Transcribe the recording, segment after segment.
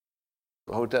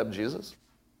Hotep Jesus?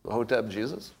 Hotep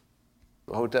Jesus?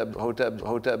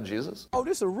 Hotep Jesus? Oh,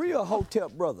 this a real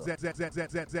Hotep brother.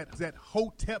 That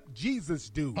Hotep Jesus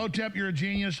dude. Hotep, you're a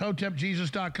genius.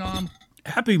 HotepJesus.com.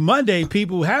 Happy Monday,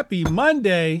 people. Happy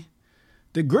Monday.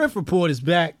 The Grift Report is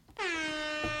back.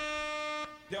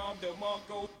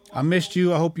 I missed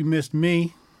you. I hope you missed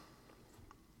me.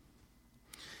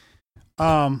 We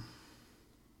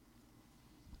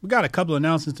got a couple of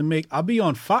announcements to make. I'll be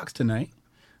on Fox tonight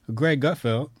with Greg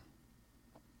Gutfeld.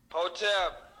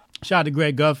 Hotep. Shout out to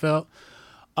Greg Gutfeld.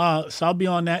 So I'll be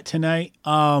on that tonight,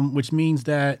 which means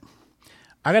that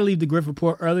I got to leave the Grift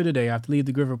Report early today. I have to leave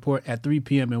the Grift Report at 3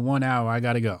 p.m. in 1 hour. I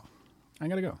got to go. I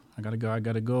got to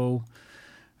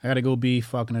go be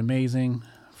fucking amazing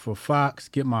for Fox,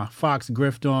 get my Fox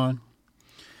Grift on.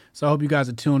 So I hope you guys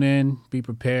will tune in, be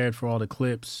prepared for all the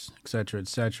clips, et cetera,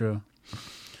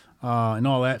 and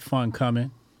all that fun coming.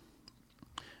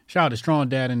 Shout out to Strong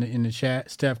Dad in the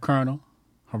chat, Steph Colonel,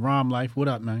 Haram Life. What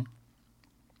up, man?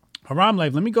 Haram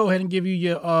Life, let me go ahead and give you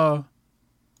your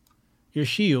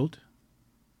shield.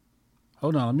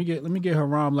 Hold on, let me get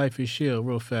Haram Life his shield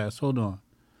real fast. Hold on.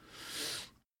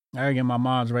 I gotta get my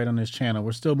mods right on this channel.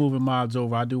 We're still moving mods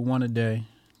over. I do one a day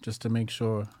just to make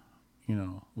sure,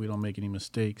 we don't make any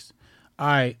mistakes. All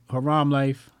right, Haram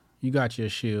Life, you got your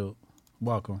shield.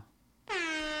 Welcome.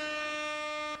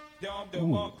 Ooh,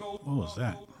 what was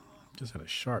that? Just had a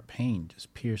sharp pain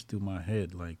just pierced through my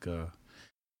head like a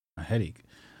headache.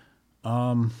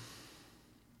 What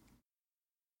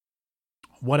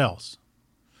else?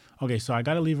 Okay, so I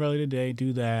got to leave early today,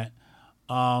 do that.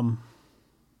 Oh,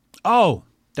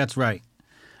 that's right.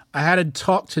 I had a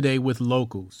talk today with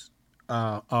Locals.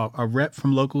 A rep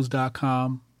from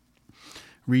locals.com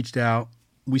reached out.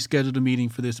 We scheduled a meeting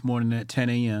for this morning at 10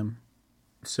 a.m.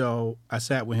 So I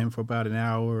sat with him for about an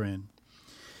hour, and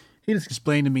he just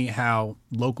explained to me how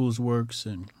Locals works,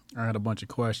 and I had a bunch of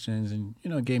questions, and,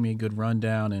 gave me a good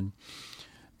rundown. And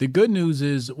the good news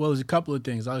is, well, there's a couple of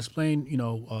things. I'll explain,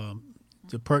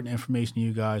 the pertinent information to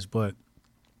you guys, but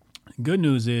good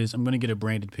news is I'm going to get a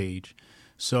branded page.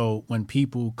 So when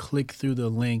people click through the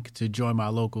link to join my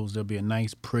Locals, there'll be a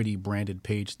nice, pretty branded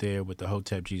page there with the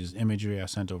Hotep Jesus imagery. I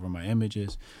sent over my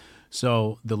images.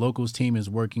 So the Locals team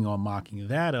is working on mocking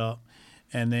that up.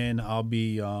 And then I'll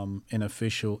be an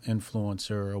official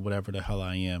influencer or whatever the hell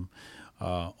I am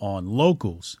on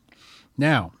Locals.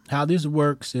 Now, how this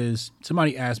works is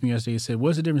somebody asked me yesterday, said,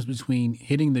 what's the difference between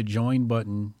hitting the join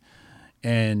button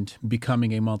and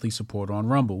becoming a monthly supporter on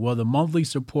Rumble? Well, the monthly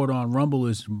supporter on Rumble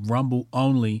is Rumble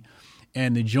only,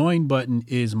 and the join button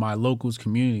is my Locals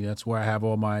community. That's where I have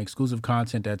all my exclusive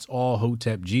content. That's all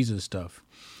Hotep Jesus stuff.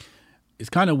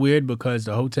 It's kind of weird because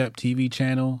the Hotep TV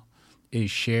channel is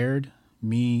shared.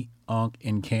 Me, Unc,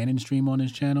 and Cannon stream on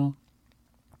this channel.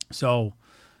 So,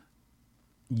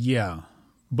 yeah.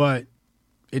 But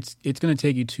it's going to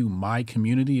take you to my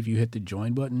community if you hit the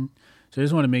join button. So I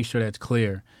just want to make sure that's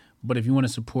clear. But if you want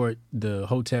to support the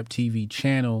Hotep TV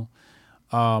channel,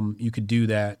 you could do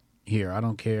that here. I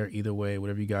don't care either way,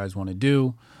 whatever you guys want to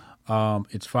do.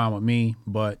 It's fine with me.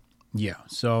 But yeah,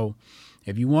 so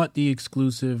if you want the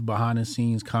exclusive behind the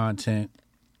scenes content,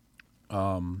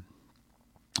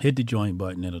 hit the join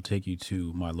button. It'll take you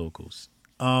to my Locals.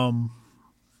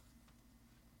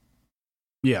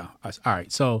 Yeah. All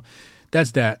right. So that's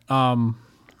that.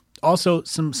 Also,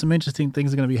 some interesting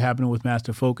things are going to be happening with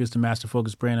Master Focus, the Master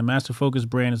Focus brand. The Master Focus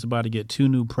brand is about to get 2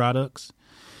 new products.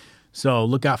 So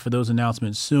look out for those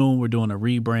announcements soon. We're doing a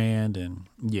rebrand, and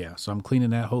yeah, so I'm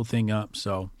cleaning that whole thing up.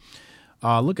 So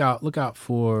look out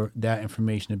for that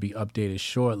information to be updated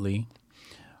shortly.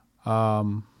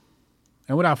 And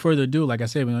without further ado, like I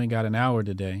said, we only got an hour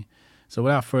today. So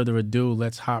without further ado,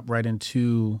 let's hop right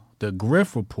into the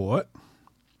Grift Report.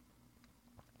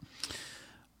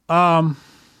 All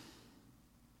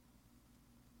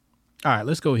right,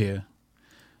 let's go here.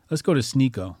 Let's go to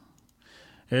Sneeko.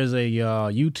 There's a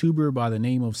YouTuber by the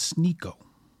name of Sneeko.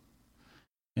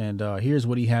 And here's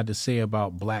what he had to say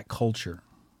about black culture.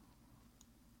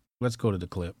 Let's go to the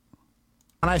clip.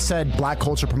 When I said black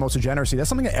culture promotes degeneracy, that's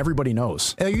something that everybody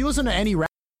knows. You listen to any rap.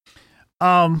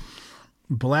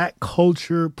 Black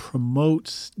culture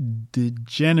promotes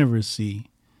degeneracy.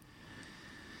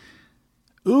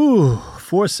 Ooh,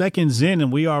 4 seconds in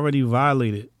and we already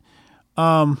violated.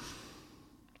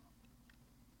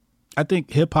 I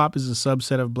think hip hop is a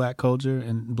subset of black culture,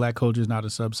 and black culture is not a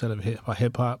subset of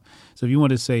hip hop. So if you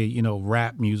want to say,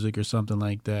 rap music or something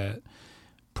like that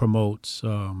promotes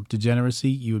degeneracy,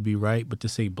 you would be right. But to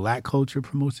say black culture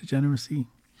promotes degeneracy,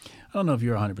 I don't know if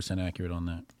you're 100% accurate on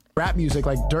that. rap music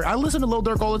like Durk. I listen to Lil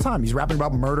Durk all the time. He's rapping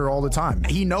about murder all the time.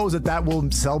 He knows that will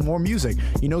sell more music.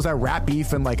 He knows that rap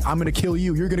beef and like, I'm gonna kill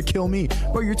you, you're gonna kill me.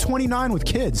 Bro, you're 29 with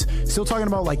kids, still talking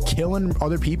about like killing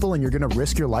other people and you're gonna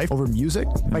risk your life over music.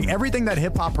 Like everything that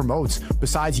hip hop promotes,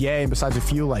 besides Ye and besides a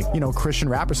few like, Christian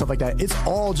rap or stuff like that, it's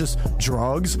all just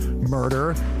drugs,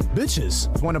 murder,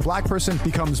 bitches. When a black person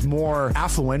becomes more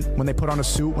affluent, when they put on a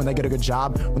suit, when they get a good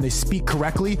job, when they speak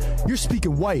correctly, you're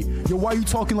speaking white. Yo, why are you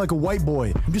talking like a white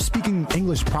boy? I'm just speaking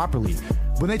English properly.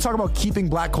 When they talk about keeping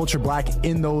black culture black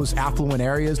in those affluent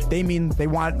areas, they mean they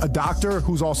want a doctor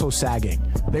who's also sagging.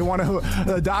 They want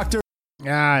a doctor.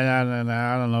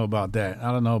 I don't know about that.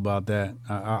 I don't know about that.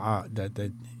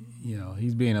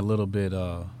 He's being a little bit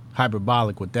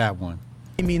hyperbolic with that one.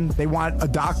 I mean, they want a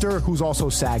doctor who's also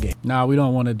sagging. No, we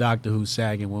don't want a doctor who's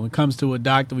sagging. When it comes to a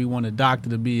doctor, we want a doctor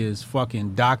to be as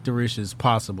fucking doctorish as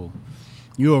possible.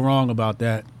 You are wrong about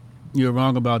that. You're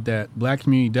wrong about that. Black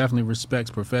community definitely respects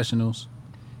professionals,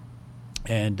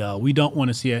 and we don't want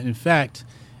to see it. In fact,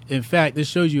 this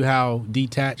shows you how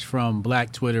detached from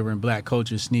black Twitter and black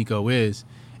culture Sneeko is.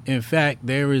 In fact,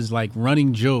 there is like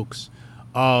running jokes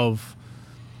of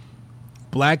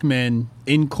black men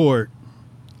in court,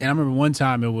 and I remember one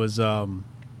time it was an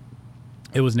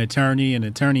attorney, and the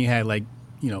attorney had like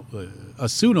a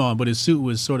suit on, but his suit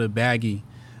was sort of baggy,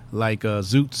 like a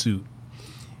zoot suit.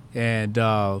 And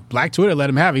Black Twitter let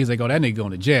him have it. He's like, "Oh, that nigga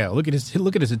going to jail. Look at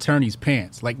his attorney's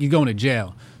pants. Like, he's going to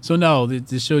jail." So no,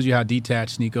 this shows you how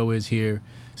detached Sneeko is here.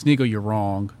 Sneeko, you're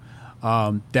wrong.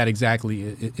 That exactly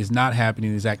is not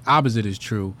happening. The exact opposite is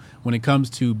true. When it comes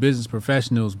to business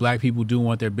professionals, black people do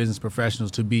want their business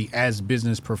professionals to be as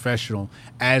business professional,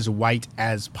 as white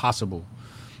as possible.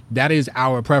 That is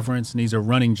our preference, and these are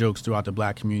running jokes throughout the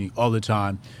black community all the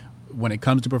time. When it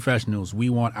comes to professionals, we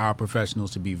want our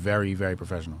professionals to be very, very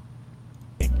professional.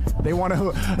 They want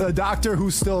a doctor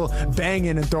who's still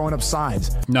banging and throwing up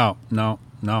signs. No,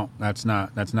 that's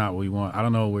not what we want. I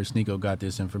don't know where Sneeko got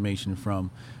this information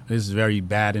from. This is very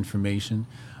bad information.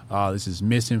 This is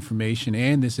misinformation,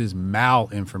 and this is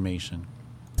malinformation.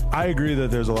 I agree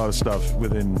that there's a lot of stuff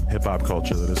within hip-hop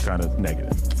culture that is kind of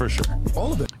negative, for sure.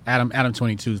 All of it. Adam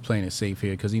 22 is playing it safe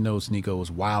here because he knows Sneeko was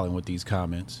wilding with these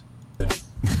comments.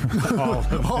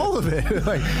 All of it.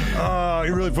 Like,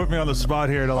 you really put me on the spot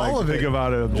here to think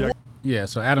about it. Yeah,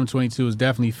 so Adam 22 is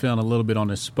definitely feeling a little bit on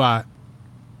the spot,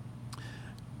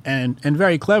 and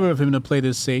very clever of him to play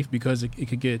this safe because it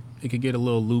could get a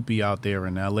little loopy out there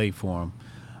in LA for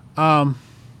him.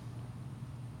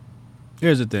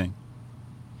 Here's the thing: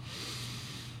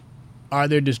 are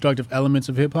there destructive elements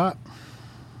of hip hop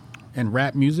and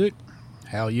rap music?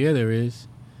 Hell yeah, there is.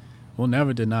 We'll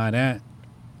never deny that.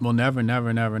 We'll never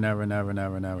ever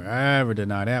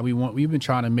deny that. We've been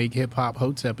trying to make hip hop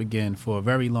Hotep again for a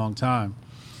very long time.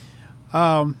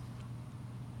 And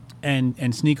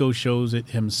Sneeko shows it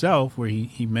himself where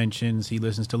he mentions he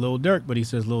listens to Lil Durk, but he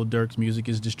says Lil Durk's music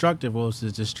is destructive. Well, if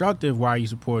it's destructive, why are you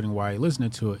supporting, why are you listening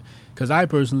to it? Because I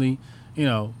personally,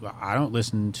 I don't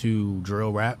listen to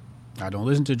drill rap. I don't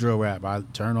listen to drill rap. I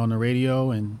turn on the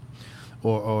radio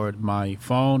or my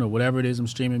phone or whatever it is I'm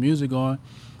streaming music on,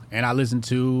 and I listen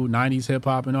to 90s hip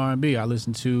hop and R&B. I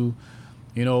listen to,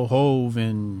 Hove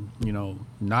and,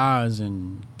 Nas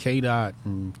and K-Dot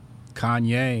and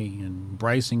Kanye and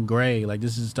Bryson Gray. Like,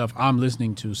 this is stuff I'm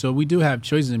listening to. So we do have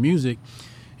choices in music.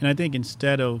 And I think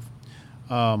instead of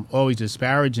always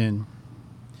disparaging,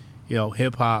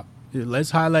 hip hop,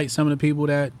 let's highlight some of the people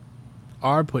that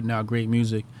are putting out great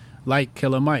music, like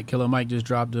Killer Mike. Killer Mike just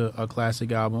dropped a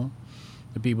classic album.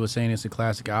 The people are saying it's a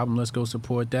classic album. Let's go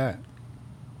support that.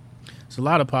 It's a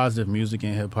lot of positive music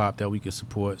in hip hop that we could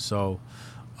support. So,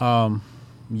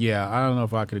 yeah, I don't know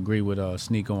if I could agree with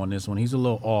Sneeko on this one. He's a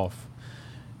little off.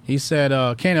 He said,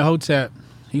 Kanan Hotep,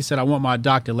 he said, I want my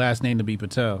doctor last name to be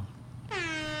Patel.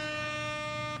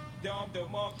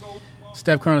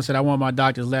 Steph Colonel said, I want my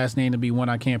doctor's last name to be one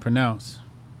I can't pronounce.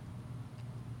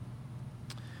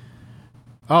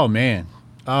 Oh, man.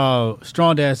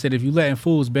 Strong Dad said, if you letting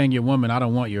fools bang your woman, I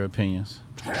don't want your opinions.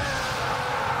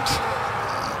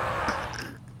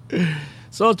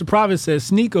 So the prophet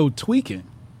says, Sneeko tweaking.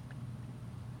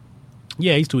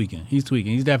 Yeah, he's tweaking. He's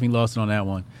definitely lost it on that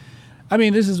one. I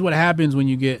mean, this is what happens when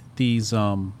you get these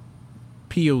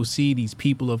POC, these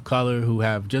people of color who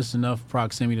have just enough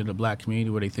proximity to the black community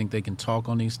where they think they can talk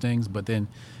on these things, but then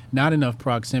not enough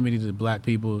proximity to the black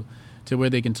people to where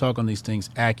they can talk on these things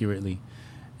accurately.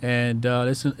 And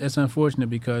it's unfortunate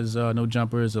because No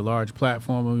Jumper is a large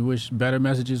platform, and we wish better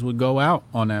messages would go out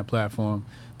on that platform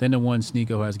than the one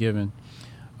Sneeko has given.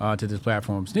 to this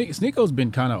platform. Sneako's been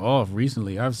kind of off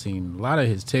recently. I've seen a lot of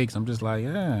his takes. I'm just like,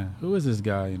 who is this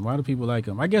guy, and why do people like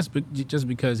him? I guess just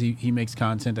because he makes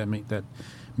content that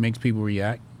makes people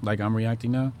react, like I'm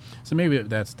reacting now. So maybe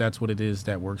that's what it is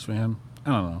that works for him. I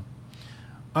don't know.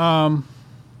 All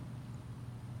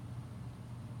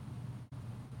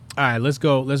right, let's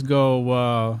go.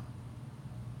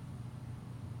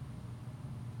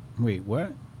 Wait,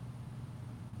 what?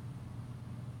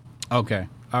 Okay.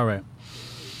 All right.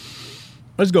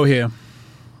 Let's go here.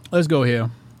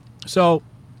 So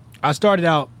I started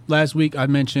out last week. I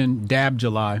mentioned Dab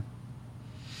July.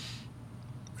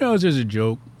 It was just a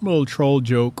joke, a little troll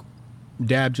joke.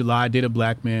 Dab July, date a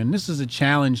black man. This is a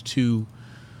challenge to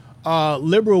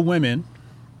liberal women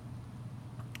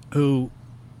who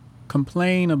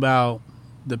complain about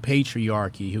the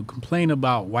patriarchy, who complain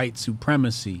about white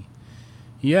supremacy.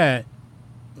 Yet,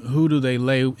 who do they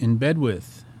lay in bed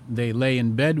with? They lay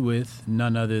in bed with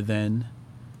none other than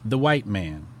the white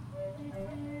man.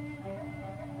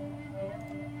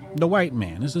 The white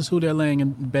man. This is who they're laying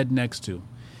in bed next to.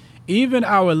 Even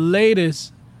our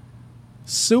latest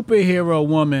superhero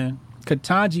woman,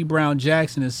 Ketanji Brown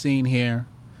Jackson, is seen here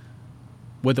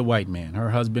with a white man.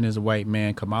 Her husband is a white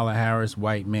man. Kamala Harris,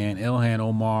 white man. Ilhan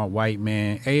Omar, white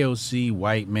man. AOC,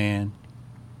 white man.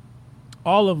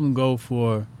 All of them go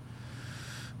for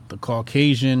the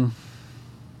Caucasian.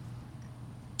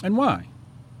 And why?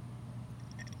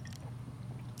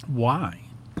 Why?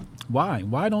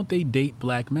 Why don't they date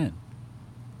black men?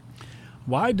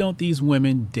 Why don't these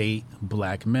women date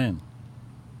black men?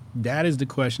 That is the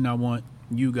question I want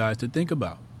you guys to think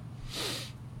about.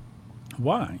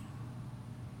 Why?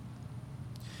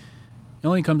 It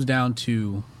only comes down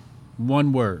to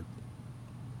one word: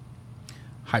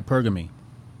 hypergamy.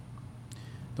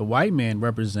 The white man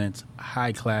represents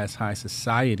high class, high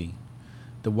society.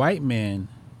 The white man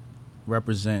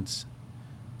represents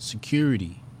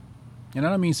security. And I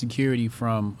don't mean security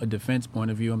from a defense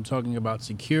point of view. I'm talking about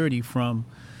security from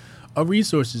a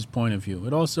resources point of view.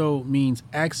 It also means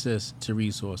access to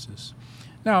resources.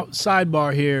 Now,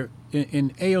 sidebar here, in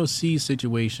AOC's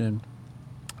situation,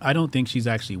 I don't think she's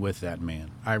actually with that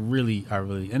man. I really,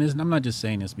 and I'm not just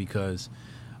saying this because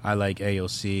I like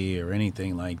AOC or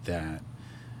anything like that.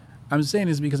 I'm saying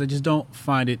this because I just don't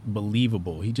find it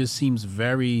believable. He just seems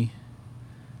very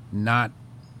not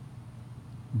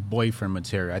boyfriend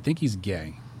material. I think he's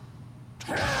gay.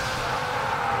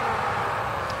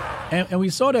 And we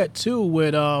saw that too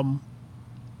with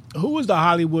who was the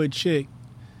Hollywood chick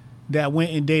that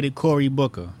went and dated Cory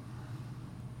Booker?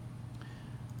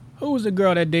 Who was the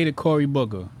girl that dated Cory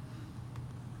Booker?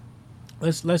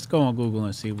 Let's go on Google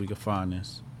and see if we can find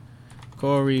this.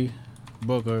 Cory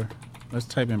Booker. Let's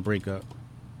type in breakup.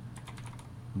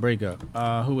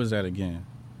 Who was that again?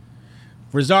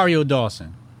 Rosario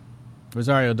Dawson.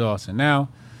 Now,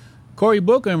 Cory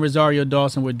Booker and Rosario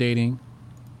Dawson were dating,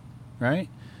 right?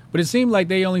 But it seemed like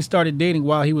they only started dating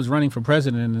while he was running for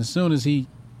president, and as soon as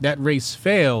that race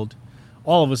failed,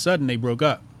 all of a sudden they broke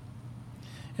up.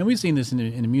 And we've seen this in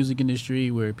the music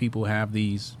industry where people have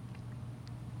these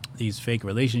fake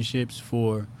relationships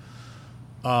for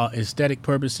aesthetic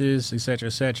purposes, etc.,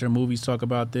 etc. Movies talk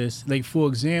about this. Like, for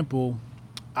example,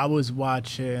 I was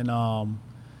watching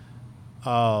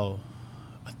I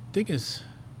think it's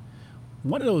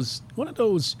one of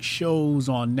those shows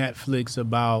on Netflix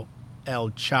about El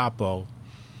Chapo,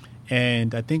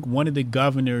 and I think one of the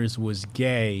governors was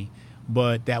gay,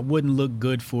 but that wouldn't look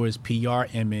good for his PR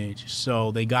image,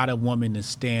 so they got a woman to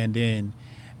stand in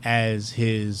as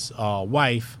his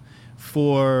wife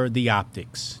for the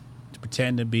optics, to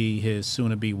pretend to be his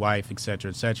soon-to-be wife,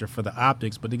 etc., for the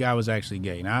optics, but the guy was actually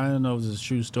gay. Now, I don't know if it's a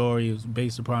true story. It was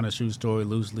based upon a true story,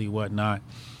 loosely, whatnot.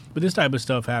 But this type of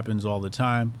stuff happens all the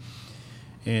time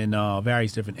in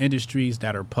various different industries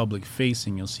that are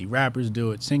public-facing. You'll see rappers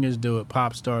do it, singers do it,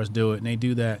 pop stars do it, and they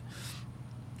do that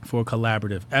for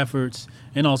collaborative efforts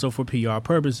and also for PR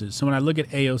purposes. So when I look at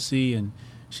AOC and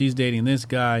she's dating this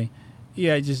guy,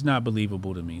 yeah, it's just not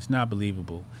believable to me. It's not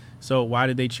believable. So why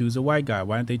did they choose a white guy?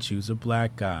 Why didn't they choose a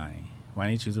black guy?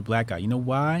 You know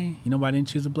why? You know why I didn't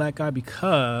choose a black guy?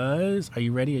 Because, are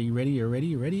you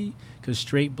ready? Because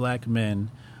straight black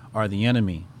men are the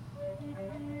enemy.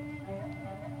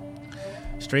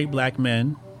 Straight black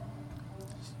men,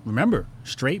 remember,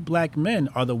 straight black men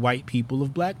are the white people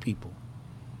of black people.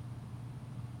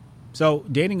 So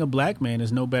dating a black man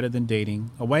is no better than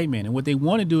dating a white man. And what they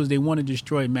want to do is they want to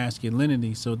destroy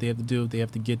masculinity. So what they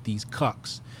have to get these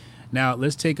cucks. Now,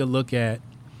 let's take a look at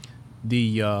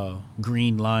the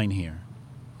green line here.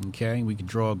 Okay, we can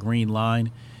draw a green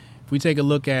line. If we take a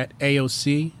look at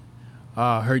AOC,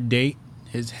 her date,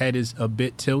 His head is a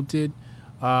bit tilted,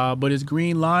 but his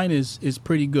green line is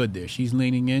pretty good there. She's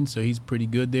leaning in, so he's pretty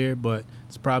good there, but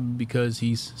it's probably because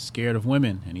he's scared of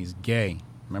women and he's gay.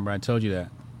 Remember I told you that.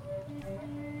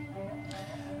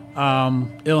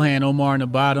 Ilhan Omar in the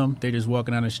bottom. They're just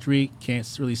walking down the street. Can't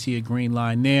really see a green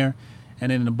line there.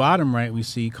 And then in the bottom right, we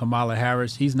see Kamala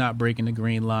Harris. He's not breaking the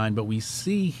green line, but we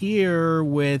see here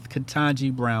with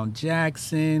Ketanji Brown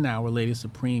Jackson, our latest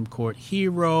Supreme Court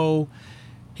hero,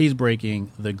 he's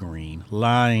breaking the green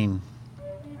line.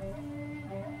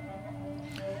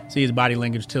 See his body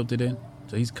language tilted in?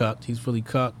 So he's cucked. He's fully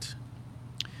cucked.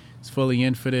 He's fully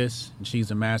in for this. And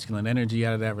she's a masculine energy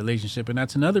out of that relationship. And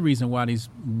that's another reason why these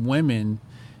women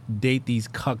date these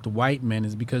cucked white men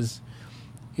is because,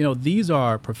 you know, these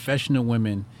are professional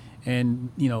women.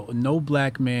 And, you know, no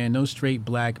black man, no straight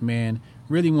black man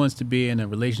really wants to be in a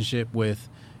relationship with,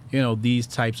 you know, these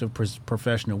types of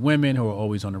professional women who are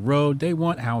always on the road. They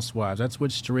want housewives. That's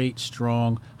what straight,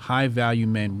 strong, high-value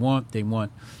men want. They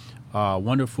want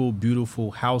wonderful,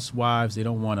 beautiful housewives. They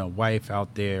don't want a wife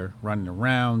out there running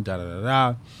around,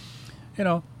 you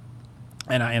know.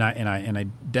 And I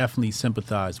definitely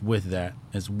sympathize with that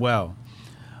as well.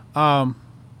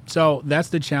 So that's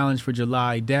the challenge for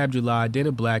July. Dab July, date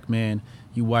a black man,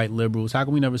 you white liberals. How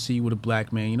come we never see you with a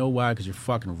black man? You know why? Because you're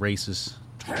fucking racist.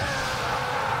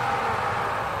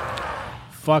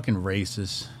 Fucking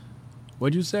racist.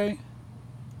 What'd you say?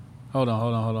 Hold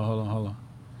on.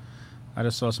 I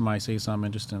just saw somebody say something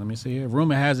interesting. Let me see here.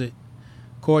 Rumor has it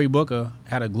Cory Booker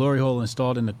had a glory hole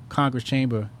installed in the Congress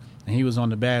chamber, and he was on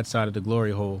the bad side of the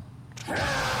glory hole.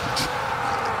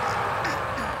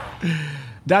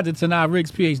 Dr. Tanah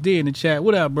Riggs, PhD, in the chat.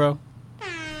 What up, bro?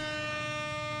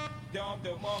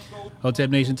 Hotep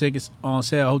Nation tickets on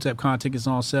sale. Hotep Con tickets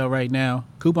on sale right now.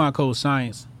 Coupon code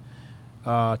SCIENCE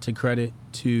to credit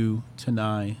to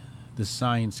Tanai, the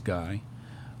science guy.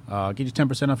 Get you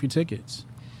 10% off your tickets.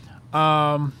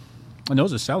 And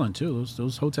those are selling too.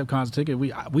 Those Hotep Cons tickets.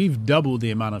 We've doubled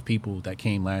the amount of people that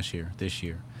came this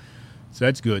year. So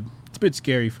that's good. It's a bit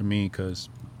scary for me because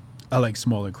I like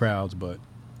smaller crowds, but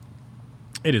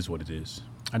it is what it is.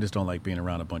 I just don't like being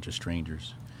around a bunch of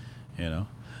strangers, you know.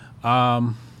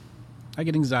 I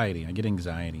get anxiety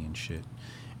and shit.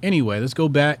 Anyway, let's go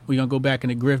back. We're going to go back in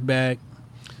the Grift bag,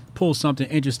 pull something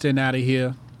interesting out of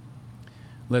here.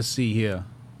 Let's see here.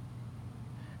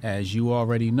 As you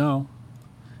already know,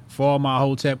 for all my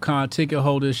Hotep Con ticket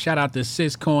holders, shout out to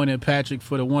Syscoin and Patrick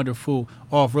for the wonderful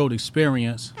off-road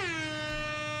experience.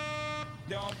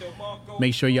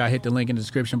 Make sure y'all hit the link in the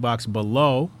description box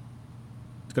below.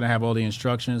 It's going to have all the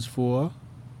instructions for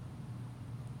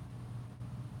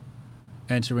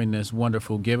entering this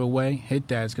wonderful giveaway. Hit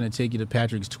that. It's going to take you to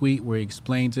Patrick's tweet where he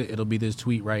explains it. It'll be this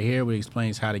tweet right here where he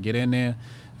explains how to get in there.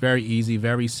 Very easy,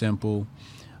 very simple.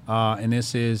 And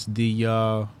this is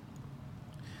the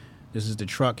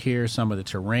truck here, some of the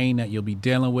terrain that you'll be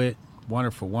dealing with.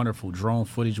 Wonderful, wonderful drone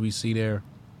footage we see there.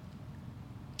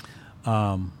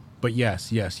 But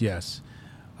yes.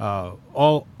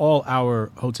 All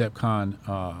our Hotep Con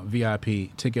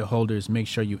VIP ticket holders, make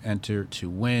sure you enter to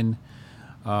win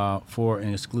for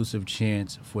an exclusive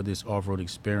chance for this off-road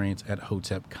experience at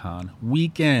Hotep Con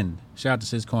weekend. Shout out to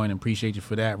Syscoin and appreciate you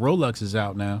for that. Roblox is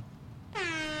out now.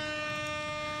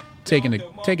 Taking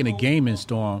the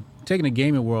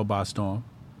gaming world by storm.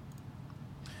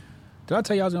 Did I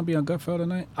tell you I was going to be on Gutfeld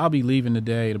tonight? I'll be leaving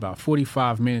today in about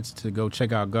 45 minutes to go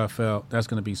check out Gutfeld. That's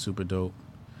going to be super dope.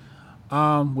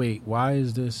 Wait, why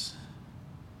is this?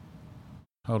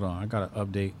 Hold on, I got to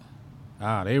update.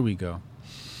 There we go.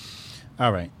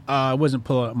 All right. I wasn't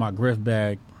pulling up my Grift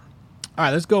bag. All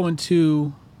right, let's go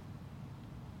into...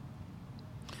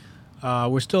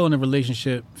 we're still in the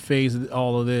relationship phase of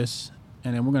all of this.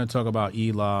 And then we're going to talk about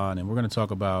Elon, and we're going to talk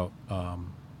about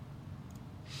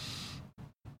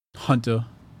Hunter.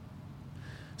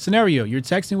 Scenario, you're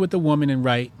texting with a woman and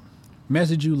write,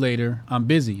 message you later, I'm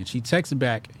busy. And she texts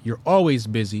back, you're always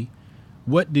busy.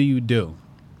 What do you do?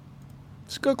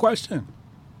 It's a good question.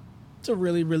 It's a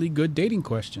really, really good dating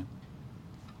question.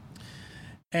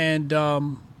 And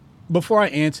before I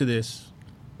answer this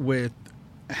with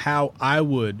how I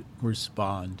would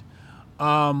respond,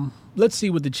 let's see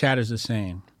what the chatters are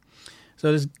saying.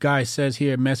 So this guy says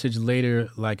here, message later,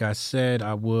 like I said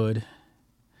I would,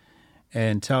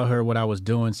 and tell her what I was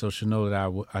doing so she'll know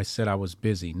that I said I was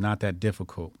busy. Not that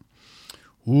difficult.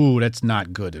 Ooh, that's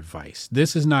not good advice.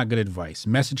 This is not good advice.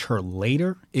 Message her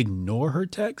later, ignore her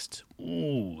text.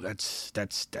 Ooh, that's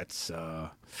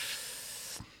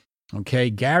okay.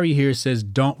 Gary here says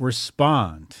don't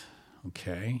respond.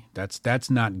 Okay, that's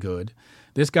not good.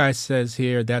 This guy says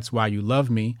here, that's why you love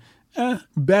me.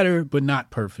 Better, but not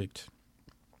perfect.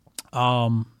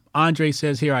 Andre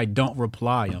says here, I don't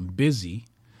reply. I'm busy.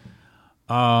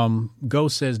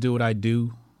 Ghost says, do what I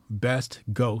do best.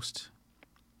 Ghost.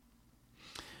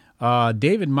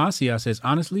 David Macia says,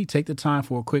 honestly, take the time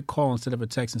for a quick call instead of a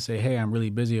text and say, hey, I'm really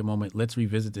busy at the moment. Let's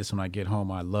revisit this when I get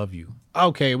home. I love you.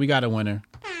 Okay, we got a winner.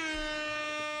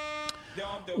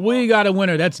 We got a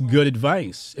winner. That's good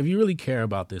advice. If you really care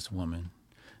about this woman,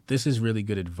 this is really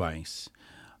good advice.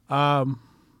 Now,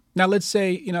 let's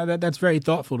say, that's very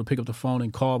thoughtful to pick up the phone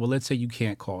and call, but let's say you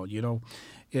can't call,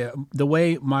 Yeah, the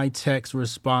way my text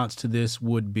response to this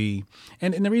would be,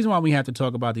 and the reason why we have to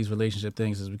talk about these relationship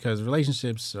things is because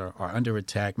relationships are under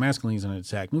attack. Masculinity is under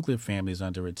attack. Nuclear family is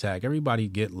under attack. Everybody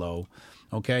get low,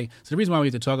 okay? So the reason why we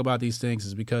have to talk about these things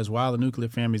is because while the nuclear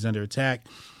family is under attack,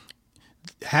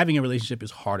 having a relationship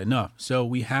is hard enough. So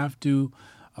we have to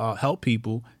help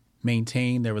people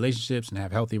maintain their relationships and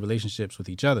have healthy relationships with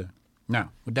each other.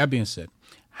 Now, with that being said,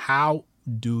 how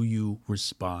do you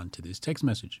respond to this text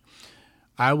message?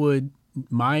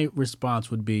 My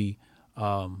response would be,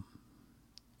 something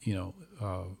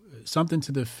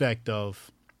to the effect of,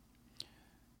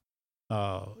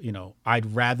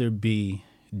 I'd rather be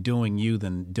doing you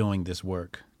than doing this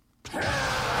work.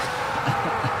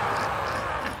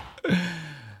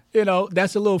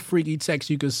 That's a little freaky text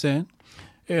you could send,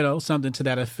 something to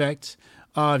that effect.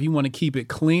 If you want to keep it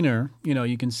cleaner,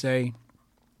 you can say,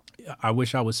 I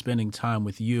wish I was spending time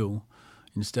with you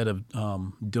instead of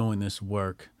doing this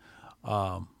work.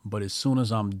 But as soon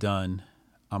as I'm done,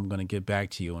 I'm going to get back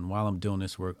to you. And while I'm doing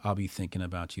this work, I'll be thinking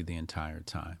about you the entire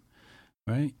time.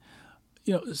 Right?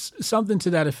 Something to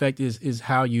that effect is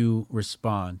how you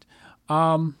respond.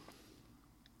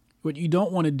 What you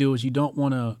don't want to do is you don't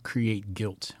want to create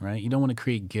guilt, right? You don't want to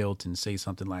create guilt and say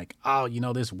something like, oh,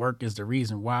 this work is the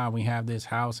reason why we have this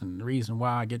house and the reason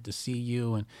why I get to see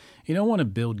you. And you don't want to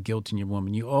build guilt in your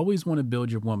woman. You always want to build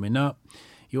your woman up.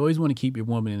 You always want to keep your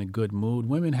woman in a good mood.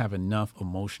 Women have enough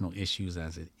emotional issues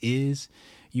as it is.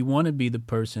 You want to be the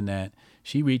person that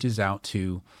she reaches out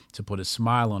to put a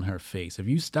smile on her face. If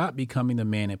you stop becoming the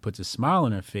man that puts a smile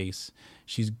on her face,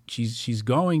 she's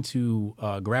going to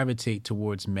gravitate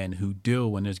towards men who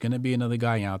do. And there's going to be another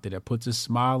guy out there that puts a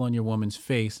smile on your woman's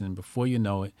face, and before you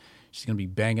know it, she's going to be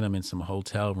banging him in some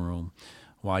hotel room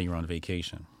while you're on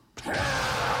vacation, or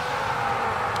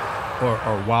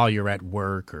while you're at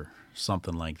work or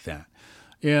something like that.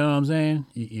 You know what I'm saying?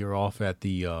 You're off at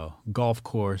the golf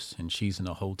course and she's in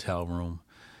a hotel room,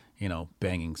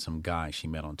 banging some guy she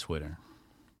met on Twitter.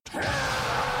 You know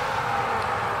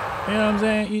what I'm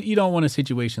saying? You don't want a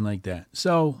situation like that.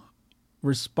 So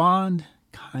respond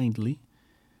kindly.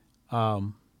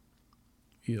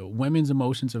 Women's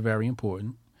emotions are very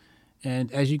important.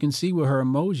 And as you can see with her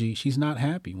emoji, she's not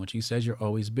happy when she says you're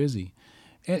always busy.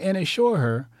 And assure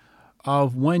her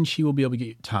of when she will be able to get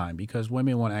your time, because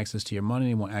women want access to your money,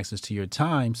 they want access to your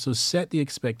time. So set the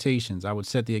expectations. I would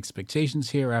set the expectations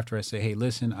here after I say, hey,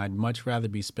 listen, I'd much rather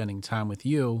be spending time with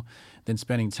you than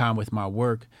spending time with my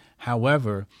work.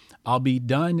 However, I'll be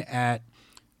done at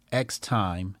X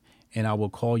time and I will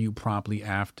call you promptly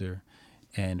after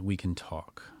and we can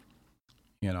talk,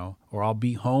 or I'll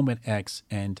be home at X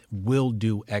and we'll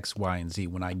do X, Y, and Z.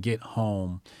 When I get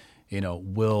home,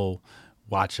 we'll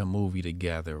watch a movie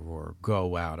together or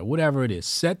go out or whatever it is.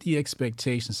 Set the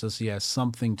expectations so she has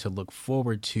something to look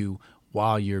forward to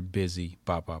while you're busy.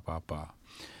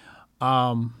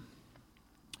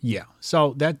 Yeah.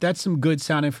 So that's some good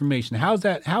sound information. How's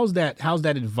that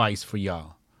advice for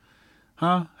y'all?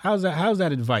 Huh? How's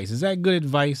that advice? Is that good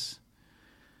advice?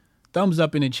 Thumbs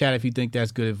up in the chat if you think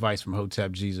that's good advice from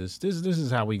Hotep Jesus. This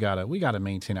is how we gotta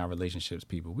maintain our relationships,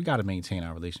 people. We gotta maintain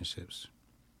our relationships.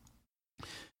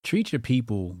 Treat your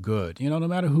people good. No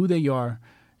matter who they are,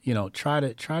 try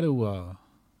to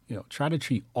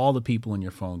treat all the people in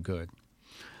your phone good.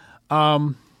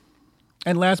 And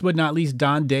last but not least,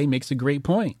 Don Day makes a great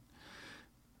point.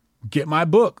 Get my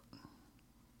book,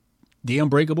 The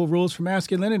Unbreakable Rules for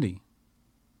Masculinity,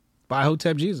 by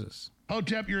Hotep Jesus.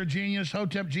 Hotep, you're a genius.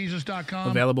 HotepJesus.com.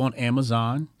 Available on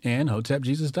Amazon and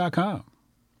HotepJesus.com.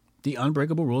 The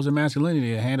Unbreakable Rules of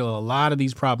Masculinity to handle a lot of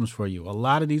these problems for you. A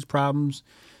lot of these problems,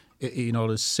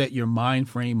 to set your mind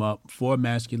frame up for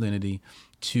masculinity,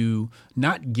 to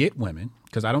not get women,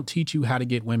 because I don't teach you how to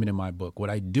get women in my book. What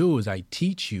I do is I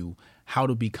teach you how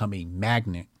to become a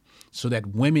magnet so that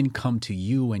women come to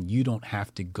you and you don't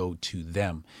have to go to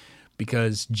them.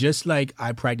 Because just like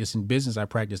I practice in business, I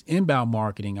practice inbound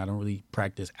marketing. I don't really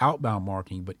practice outbound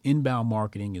marketing, but inbound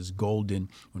marketing is golden.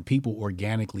 When people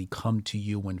organically come to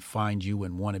you and find you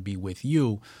and want to be with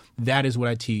you, that is what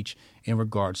I teach in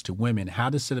regards to women,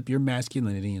 how to set up your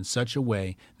masculinity in such a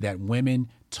way that women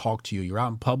talk to you. You're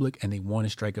out in public and they want to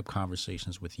strike up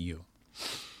conversations with you.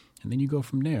 And then you go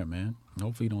from there, man.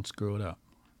 Hopefully you don't screw it up.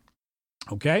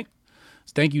 Okay?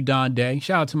 Thank you, Don Day.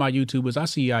 Shout out to my YouTubers. I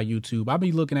see y'all YouTube. I'll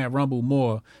be looking at Rumble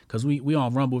more because we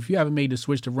on Rumble. If you haven't made the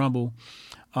switch to Rumble,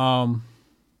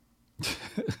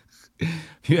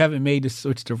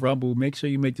 make sure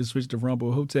you make the switch to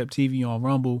Rumble. Hotep TV on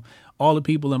Rumble. All the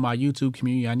people in my YouTube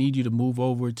community, I need you to move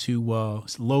over to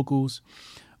Locals,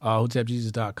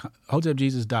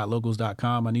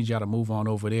 hotepjesus.locals.com. I need y'all to move on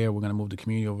over there. We're going to move the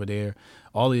community over there.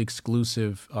 All the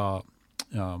exclusive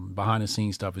behind the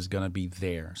scenes stuff is going to be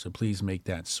there. So please make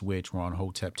that switch. We're on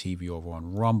Hotep TV over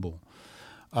on Rumble.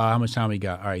 How much time we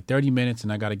got? All right, 30 minutes,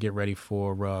 and I got to get ready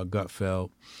for Gutfeld.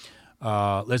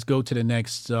 Let's go to the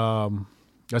next.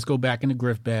 Let's go back in the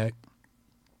Grift bag.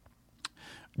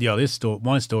 Yo,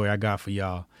 one story I got for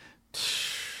y'all.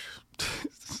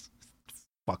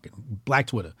 Fucking Black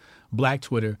Twitter,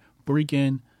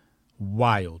 freaking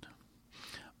wild.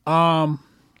 And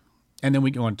then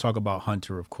we're going to talk about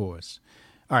Hunter, of course.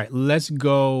 All right, let's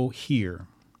go here.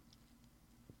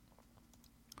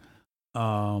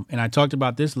 And I talked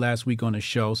about this last week on the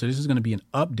show, so this is going to be an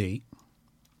update.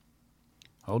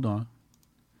 Hold on.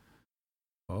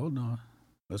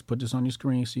 Let's put this on your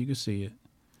screen so you can see it.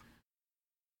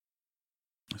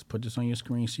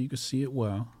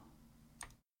 Well.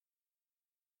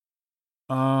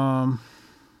 All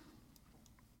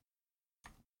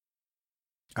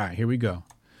right, here we go.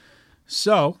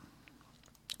 So,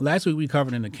 last week we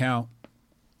covered an account,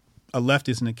 a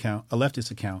leftist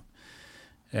account,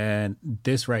 and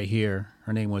this right here,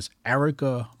 her name was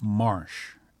Erica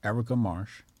Marsh,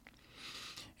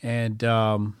 and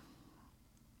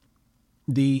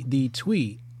the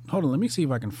tweet. Hold on, let me see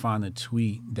if I can find the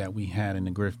tweet that we had in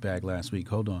the Grift bag last week.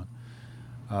 Hold on.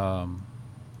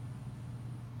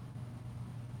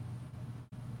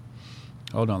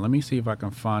 Let me see if I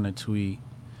can find a tweet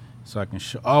so I can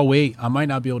show. Oh, wait, I might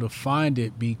not be able to find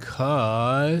it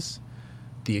because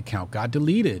the account got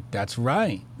deleted. That's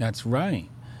right.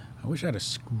 I wish I had a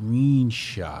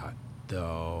screenshot,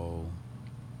 though.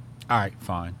 All right,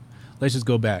 fine. Let's just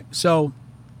go back. So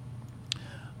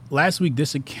last week,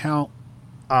 this account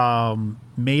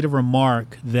made a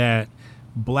remark that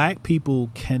black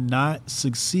people cannot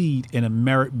succeed in a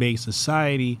merit-based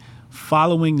society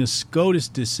following the SCOTUS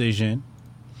decision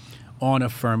on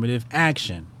affirmative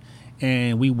action.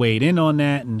 And we weighed in on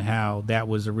that and how that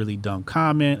was a really dumb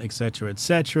comment, et cetera,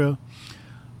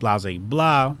 blah, blah,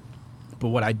 blah. But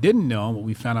what I didn't know, what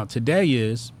we found out today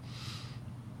is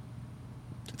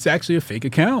it's actually a fake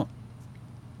account.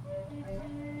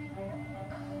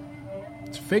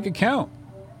 It's a fake account.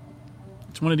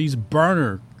 It's one of these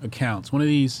burner accounts, one of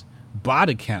these bot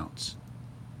accounts.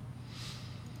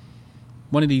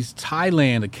 One of these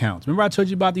Thailand accounts. Remember I told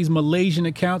you about these Malaysian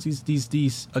accounts,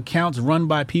 these accounts run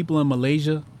by people in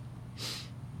Malaysia?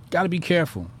 Got to be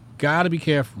careful.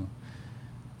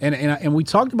 And we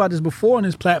talked about this before on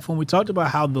this platform. We talked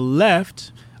about how the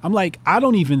left, I'm like, I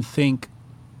don't even think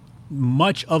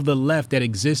much of the left that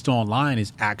exists online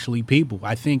is actually people.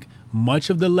 I think much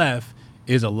of the left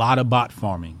is a lot of bot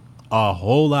farming. A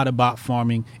whole lot of bot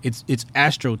farming. It's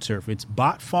AstroTurf. It's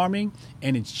bot farming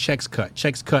and it's checks cut.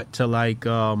 Checks cut to like,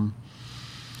 who's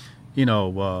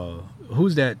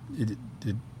that?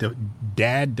 The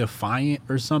Dad Defiant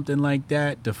or something like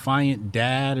that. Defiant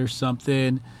Dad or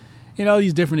something.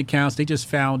 These different accounts. They just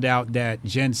found out that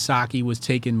Jen Psaki was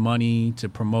taking money to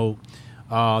promote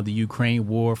the Ukraine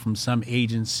war from some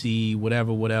agency,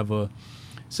 whatever.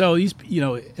 So these,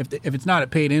 if it's not a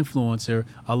paid influencer,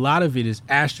 a lot of it is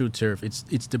AstroTurf.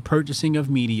 It's the purchasing of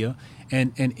media,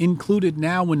 and included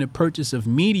now in the purchase of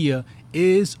media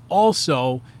is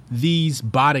also these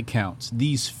bot accounts,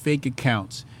 these fake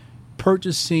accounts,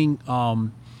 purchasing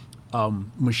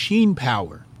machine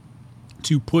power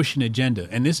to push an agenda.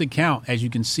 And this account, as you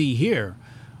can see here,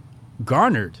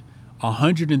 garnered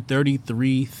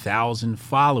 133,000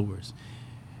 followers.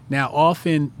 Now,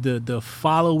 often the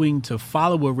following to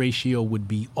follower ratio would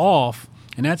be off,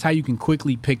 and that's how you can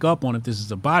quickly pick up on if this is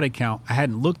a bot account. I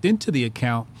hadn't looked into the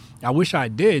account. I wish I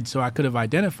did, so I could have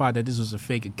identified that this was a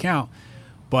fake account.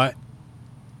 But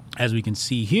as we can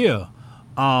see here,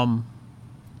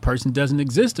 person doesn't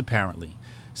exist apparently.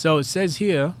 So it says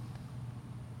here,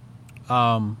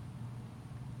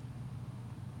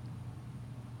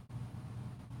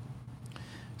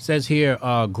 Says here,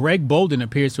 Greg Bolden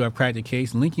appears to have cracked the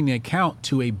case, linking the account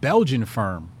to a Belgian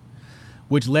firm,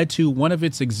 which led to one of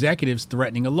its executives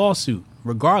threatening a lawsuit.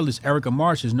 Regardless, Erica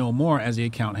Marsh is no more as the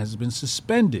account has been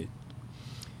suspended.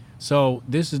 So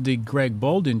this is the Greg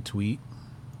Bolden tweet.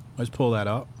 Let's pull that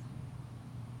up.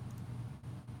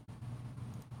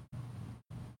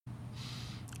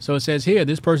 So it says here,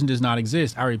 this person does not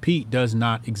exist. I repeat, does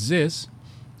not exist.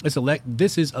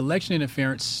 This is election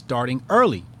interference starting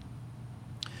early.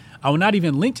 I will not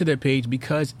even link to their page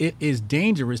because it is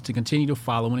dangerous to continue to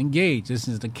follow and engage. This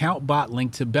is an account bot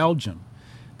linked to Belgium.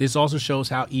 This also shows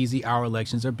how easy our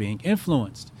elections are being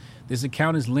influenced. This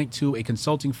account is linked to a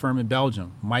consulting firm in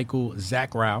Belgium. Michael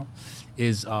Zakrow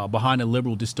is behind a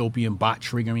liberal dystopian bot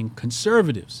triggering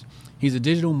conservatives. He's a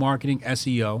digital marketing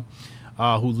SEO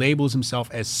who labels himself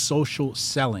as social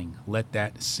selling. Let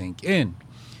that sink in.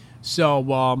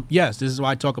 So, yes, this is what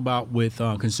I talk about with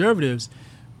conservatives.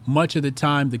 Much of the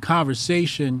time, the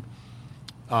conversation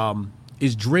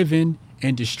is driven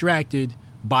and distracted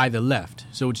by the left.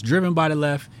 So it's driven by the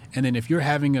left. And then if you're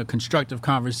having a constructive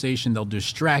conversation, they'll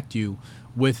distract you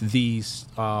with these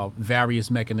various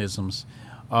mechanisms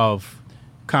of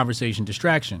conversation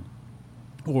distraction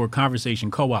or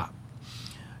conversation co-op.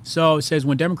 So it says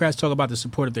when Democrats talk about the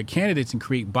support of their candidates and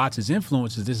create bots as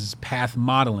influencers, this is path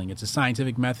modeling. It's a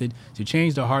scientific method to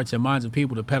change the hearts and minds of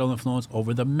people to peddle influence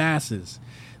over the masses.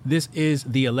 This is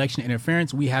the election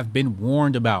interference we have been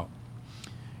warned about.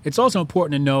 It's also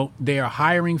important to note they are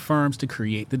hiring firms to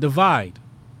create the divide.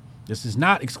 This is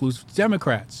not exclusive to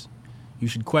Democrats. You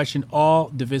should question all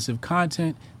divisive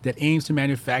content that aims to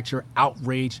manufacture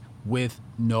outrage with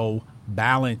no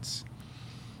balance.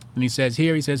 And he says,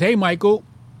 hey, Michael,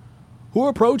 who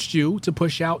approached you to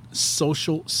push out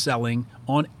social selling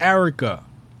on Erica?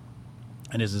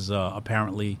 And this is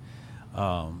apparently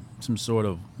some sort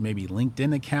of maybe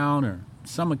LinkedIn account or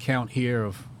some account here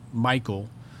of Michael.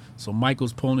 So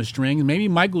Michael's pulling the strings. Maybe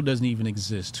Michael doesn't even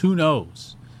exist. Who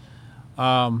knows?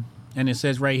 And it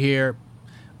says right here,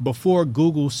 before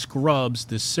Google scrubs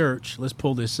the search, let's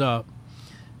pull this up.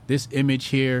 This image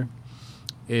here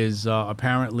is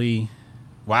apparently,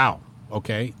 wow.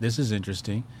 Okay, this is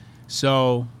interesting.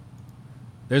 So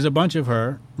there's a bunch of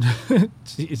her.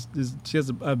 she has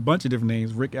a bunch of different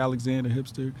names. Rick Alexander,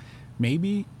 hipster.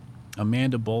 Maybe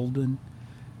Amanda Bolden.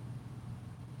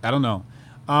 I don't know.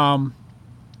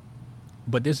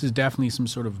 But this is definitely some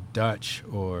sort of Dutch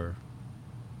or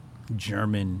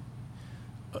German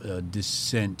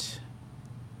descent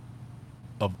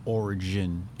of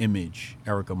origin image,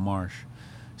 Erica Marsh.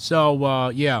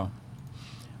 So, yeah.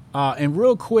 And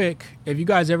real quick, if you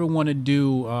guys ever want to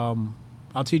do,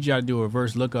 I'll teach you how to do a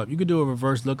reverse lookup. You can do a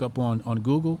reverse lookup on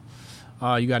Google.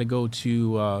 You got to go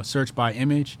to search by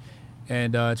image,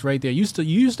 and it's right there. You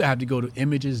used to have to go to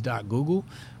images.google,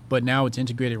 but now it's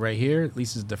integrated right here. At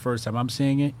least it's the first time I'm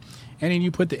seeing it. And then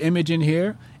you put the image in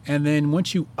here, and then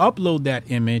once you upload that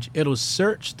image, it'll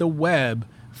search the web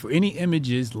for any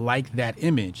images like that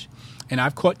image. And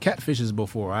I've caught catfishes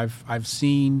before. I've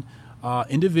seen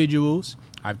individuals.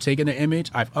 I've taken the image,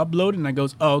 I've uploaded, and it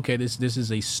goes, oh, okay, this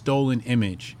is a stolen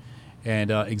image and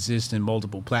exists in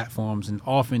multiple platforms. And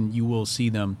often you will see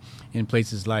them in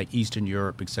places like Eastern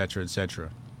Europe, et cetera, et cetera.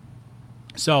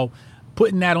 So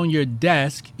putting that on your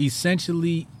desk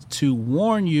essentially to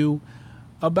warn you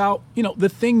about, the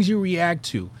things you react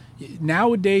to.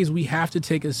 Nowadays, we have to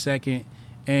take a second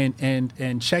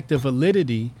and check the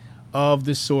validity of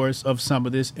the source of some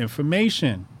of this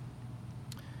information.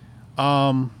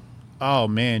 Oh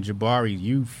man, Jabari,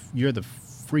 you're the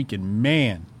freaking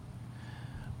man.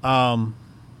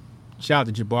 Shout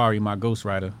out to Jabari, my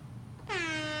ghostwriter.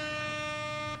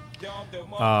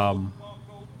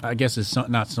 I guess it's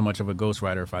not so much of a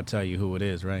ghostwriter if I tell you who it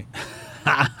is, right?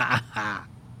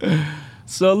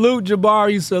 Salute,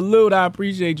 Jabari, salute. I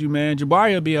appreciate you, man.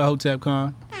 Jabari will be at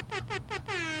HotepCon.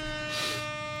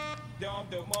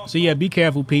 So yeah, be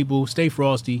careful, people. Stay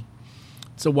frosty.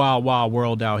 It's a wild, wild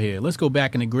world out here. Let's go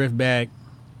back in the Grift bag.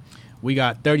 We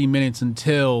got 30 minutes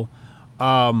until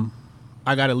I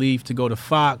got to leave to go to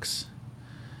Fox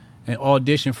and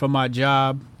audition for my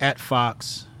job at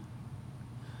Fox.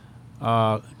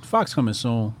 Fox coming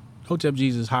soon. Hotep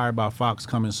Jesus hired by Fox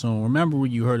coming soon. Remember where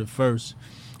you heard it first.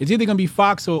 It's either going to be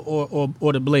Fox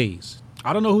or the Blaze.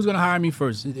 I don't know who's going to hire me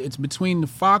first. It's between the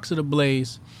Fox or the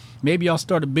Blaze. Maybe I'll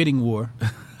start a bidding war.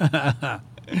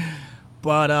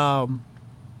 But,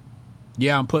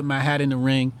 yeah, I'm putting my hat in the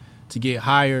ring to get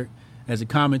hired as a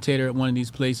commentator at one of these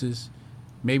places.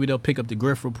 Maybe they'll pick up the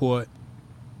Grift report.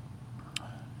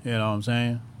 You know what I'm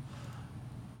saying?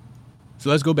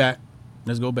 So let's go back.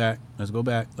 Let's go back.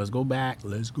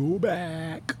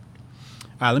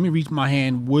 All right, let me reach my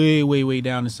hand way, way, way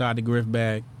down inside the Grift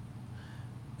bag.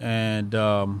 And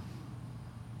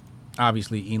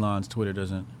obviously, Elon's Twitter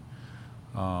doesn't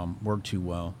work too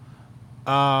well.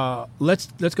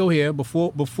 Let's go here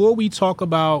before we talk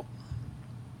about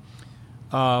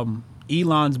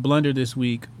Elon's blunder this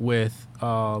week with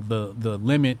the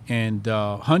limit and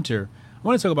Hunter. I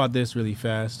want to talk about this really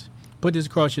fast. Put this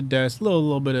across your desk.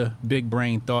 Little bit of big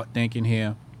brain thought thinking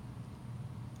here.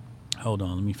 Hold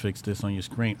on, let me fix this on your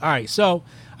screen. All right, so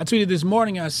I tweeted this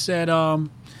morning. I said,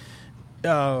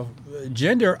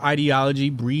 gender ideology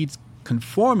breeds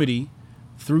conformity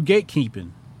through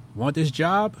gatekeeping. Want this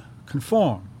job?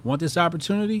 Conform. Want this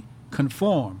opportunity?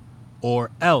 Conform, or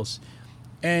else.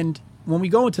 And when we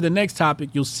go into the next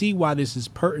topic, you'll see why this is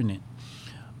pertinent.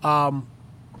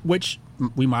 Which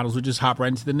we might as well just hop right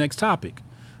into the next topic.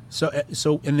 So,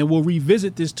 and then we'll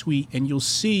revisit this tweet, and you'll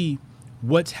see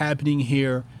what's happening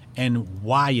here and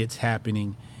why it's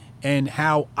happening, and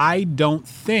how I don't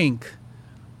think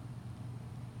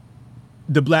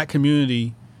the black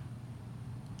community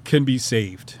can be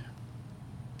saved.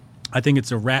 I think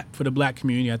it's a wrap for the black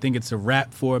community. I think it's a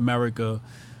wrap for America.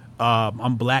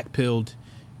 I'm black-pilled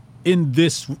in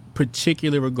this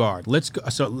particular regard. Let's go.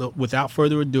 So without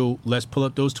further ado, let's pull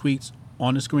up those tweets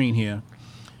on the screen here,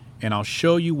 and I'll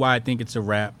show you why I think it's a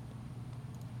wrap.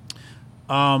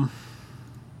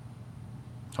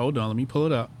 Hold on, let me pull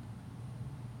it up.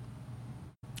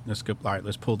 Let's go. All right,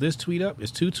 let's pull this tweet up.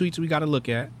 There's two tweets we got to look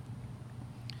at.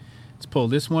 Let's pull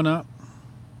this one up.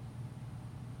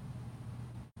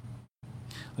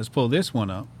 Let's pull this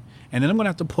one up. And then I'm going to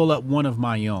have to pull up one of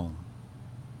my own.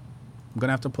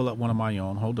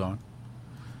 Hold on.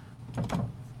 All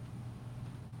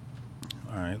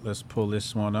right, let's pull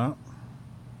this one up.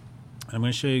 I'm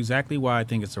going to show you exactly why I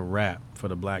think it's a wrap for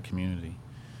the black community.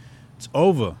 It's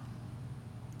over.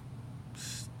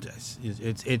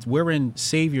 It's we're in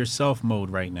save yourself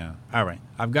mode right now. All right,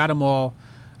 I've got them all.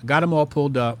 I got them all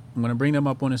pulled up. I'm going to bring them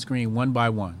up on the screen one by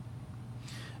one.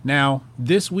 Now,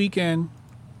 this weekend,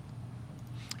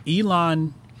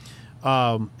 Elon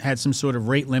had some sort of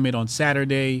rate limit on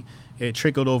Saturday. It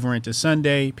trickled over into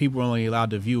Sunday. People were only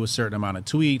allowed to view a certain amount of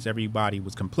tweets. Everybody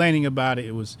was complaining about it.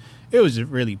 It was a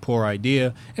really poor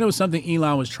idea. And it was something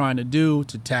Elon was trying to do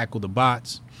to tackle the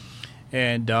bots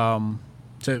and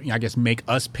to, I guess, make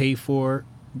us pay for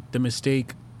the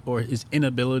mistake or his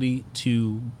inability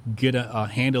to get a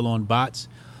handle on bots.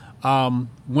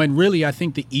 When really, I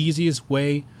think the easiest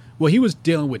way, well, he was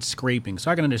dealing with scraping,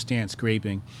 so I can understand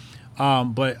scraping.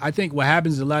 But I think what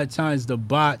happens a lot of times, the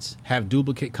bots have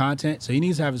duplicate content. So he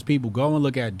needs to have his people go and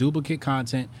look at duplicate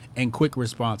content and quick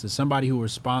responses. Somebody who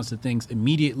responds to things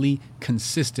immediately,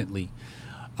 consistently.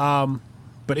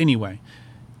 But anyway,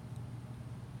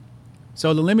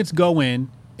 so the limits go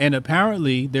in, and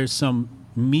apparently there's some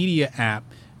media app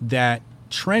that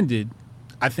trended.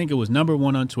 I think it was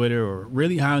 #1 on Twitter or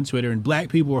really high on Twitter, and black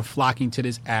people were flocking to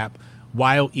this app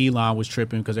while Elon was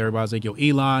tripping because everybody's like, yo,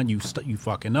 Elon, you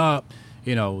fucking up.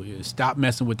 You know, stop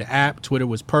messing with the app. Twitter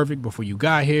was perfect before you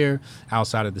got here,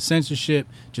 outside of the censorship.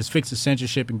 Just fix the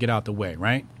censorship and get out the way,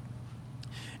 right?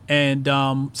 And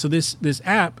so this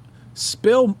app,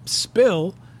 Spill,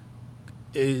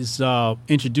 is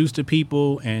introduced to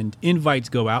people and invites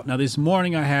go out. Now, this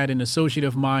morning I had an associate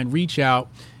of mine reach out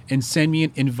and send me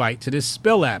an invite to this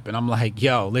Spill app. And I'm like,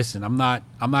 yo, listen, I'm not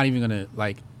even going to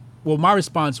like, well, my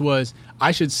response was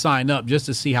I should sign up just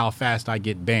to see how fast I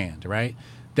get banned, right?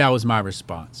 That was my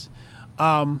response.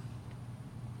 So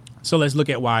let's look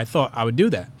at why I thought I would do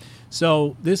that.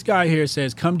 So this guy here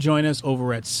says, come join us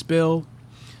over at Spill.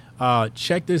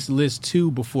 Check this list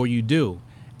too before you do.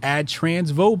 Add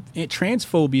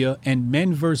transphobia and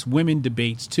men versus women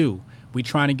debates too. We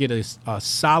trying to get a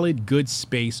solid, good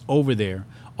space over there.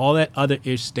 All that other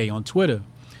ish stay on Twitter.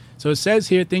 So it says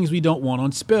here things we don't want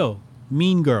on Spill.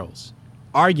 Mean girls,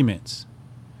 arguments.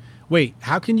 Wait,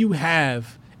 how can you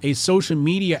have a social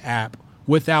media app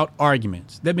without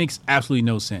arguments? That makes absolutely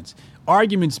no sense.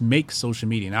 Arguments make social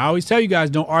media. And I always tell you guys,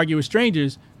 don't argue with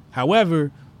strangers.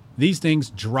 However, these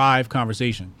things drive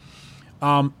conversation.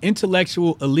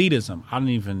 Intellectual elitism. I don't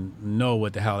even know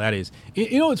what the hell that is.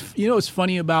 You know what's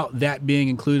funny about that being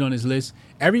included on his list?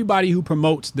 Everybody who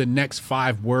promotes the next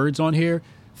 5 words on here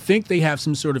think they have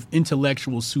some sort of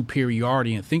intellectual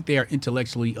superiority and think they are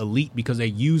intellectually elite because they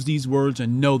use these words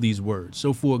and know these words.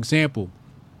 So, for example,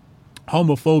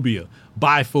 homophobia,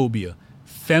 biphobia,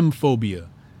 femphobia,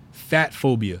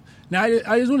 fatphobia. Now,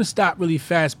 I just want to stop really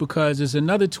fast because there's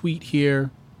another tweet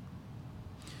here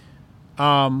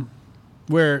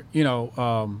where,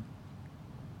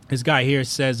 This guy here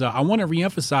says, I want to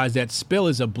reemphasize that Spill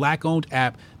is a black-owned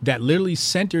app that literally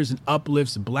centers and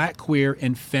uplifts black, queer,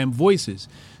 and femme voices.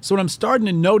 So what I'm starting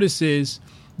to notice is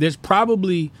there's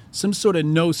probably some sort of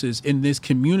gnosis in this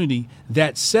community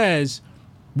that says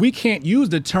we can't use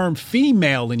the term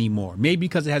female anymore. Maybe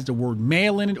because it has the word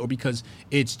male in it or because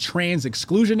it's trans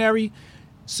exclusionary.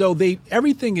 So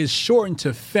everything is shortened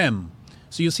to femme.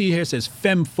 So you'll see here it says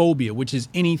femphobia, which is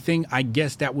anything, I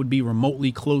guess, that would be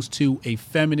remotely close to a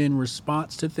feminine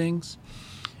response to things.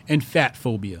 And fat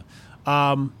phobia,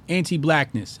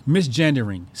 anti-blackness,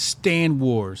 misgendering, stan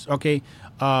wars, okay?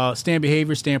 Stan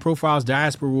behavior, stan profiles,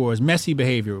 diaspora wars, messy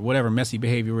behavior, whatever messy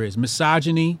behavior is,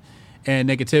 misogyny, and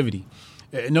negativity.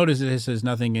 Notice that it says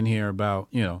nothing in here about,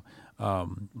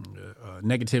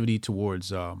 negativity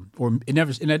towards, or it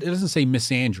doesn't say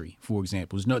misandry, for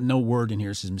example. There's no word in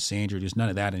here that says misandry. There's none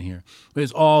of that in here. But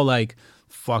it's all like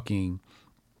fucking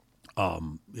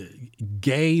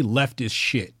gay leftist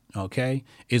shit, okay,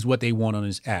 is what they want on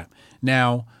this app.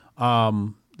 Now,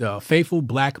 the Faithful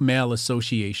Black Male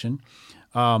Association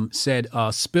said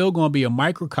Spill going to be a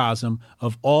microcosm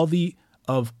of Spill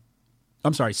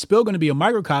going to be a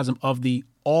microcosm of the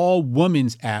all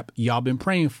women's app y'all been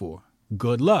praying for.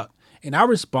 Good luck. And I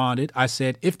responded, I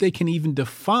said, if they can even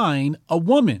define a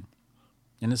woman.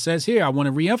 And it says here, I want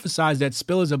to reemphasize that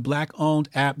Spill is a black-owned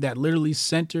app that literally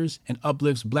centers and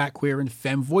uplifts black, queer, and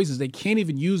femme voices. They can't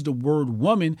even use the word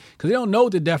woman because they don't know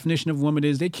what the definition of woman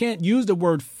is. They can't use the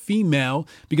word female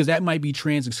because that might be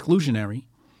trans exclusionary.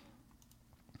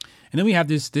 And then we have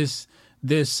this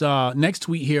next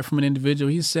tweet here from an individual.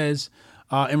 He says,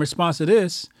 in response to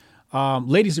this,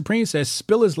 Lady Supreme says,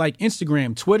 Spill is like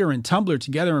Instagram, Twitter, and Tumblr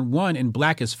together in one and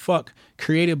black as fuck,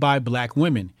 created by black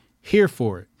women. Here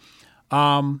for it.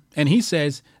 And he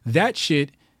says, that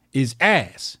shit is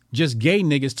ass. Just gay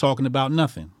niggas talking about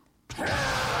nothing.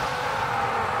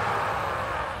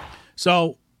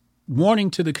 So,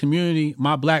 warning to the community,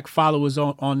 my black followers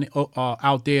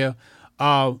out there,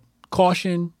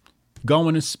 caution,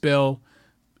 going to Spill.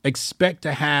 Expect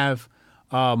to have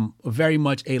very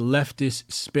much a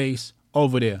leftist space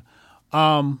over there.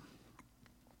 I'm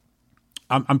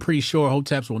pretty sure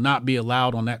hoteps will not be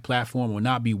allowed on that platform, will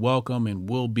not be welcome, and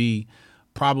will be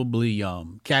probably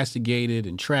castigated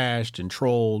and trashed and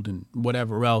trolled and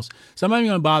whatever else. So I'm not even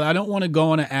gonna bother. I don't want to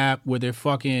go on an app where they're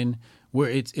fucking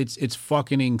it's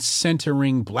fucking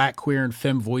centering black, queer, and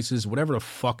femme voices, whatever the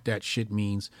fuck that shit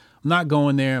means. I'm not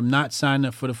going there. I'm not signing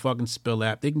up for the fucking Spill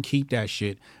app. They can keep that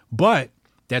shit. But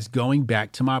that's going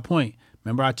back to my point.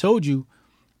 Remember, I told you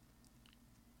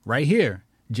right here,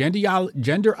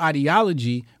 gender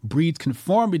ideology breeds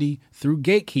conformity through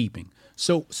gatekeeping.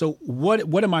 So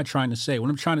what am I trying to say? What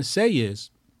I'm trying to say is,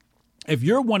 if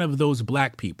you're one of those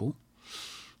black people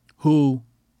who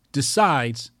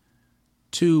decides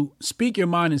to speak your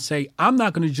mind and say, I'm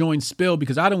not going to join Spill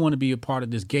because I don't want to be a part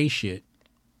of this gay shit.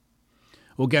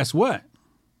 Well, guess what?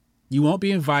 You won't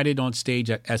be invited on stage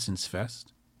at Essence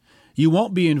Fest. You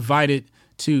won't be invited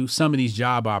to some of these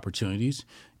job opportunities.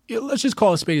 Let's just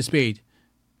call a spade a spade.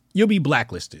 You'll be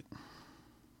blacklisted.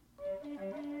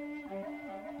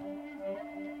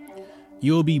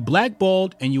 You will be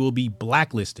blackballed and you will be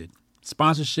blacklisted.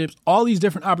 Sponsorships, all these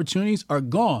different opportunities are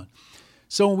gone.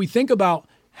 So when we think about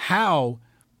how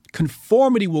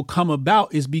conformity will come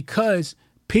about is because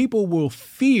people will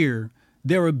fear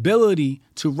their ability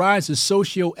to rise the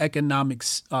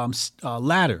socioeconomic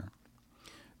ladder,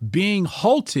 being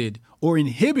halted or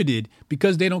inhibited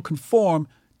because they don't conform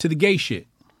to the gay shit.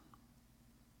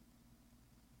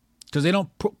 Because they don't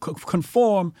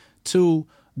conform to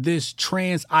this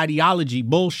trans ideology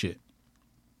bullshit.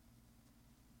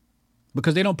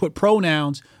 Because they don't put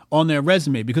pronouns on their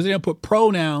resume, because they don't put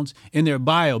pronouns in their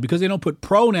bio, because they don't put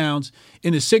pronouns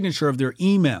in the signature of their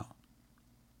email.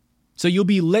 So you'll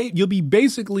be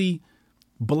basically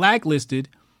blacklisted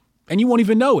and you won't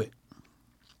even know it.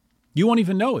 You won't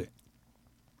even know it.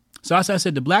 So as I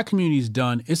said, the black community is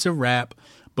done. It's a wrap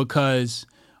because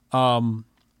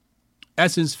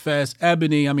Essence Fest,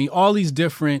 Ebony, I mean, all these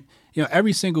different,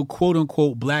 every single quote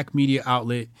unquote black media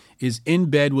outlet is in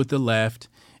bed with the left.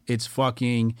 It's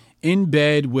fucking in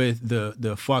bed with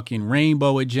the fucking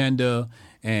rainbow agenda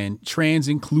and trans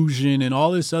inclusion and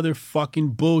all this other fucking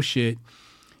bullshit.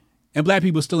 And black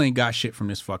people still ain't got shit from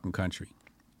this fucking country.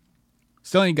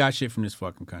 Still ain't got shit from this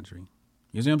fucking country.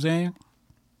 You see what I'm saying?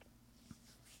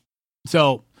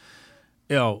 So,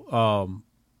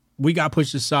 we got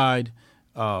pushed aside.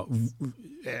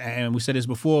 And we said this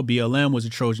before, BLM was a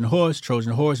Trojan horse.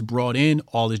 Trojan horse brought in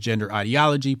all this gender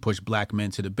ideology, pushed black men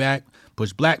to the back,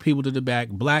 pushed black people to the back.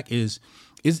 Black is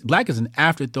Black is an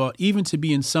afterthought, even to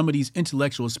be in some of these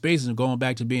intellectual spaces, and going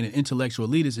back to being an intellectual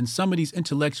elitist. In some of these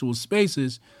intellectual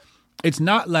spaces, it's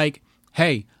not like,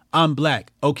 hey, I'm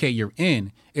black. Okay, you're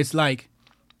in. It's like,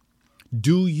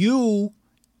 do you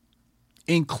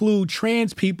include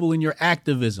trans people in your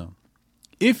activism?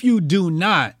 If you do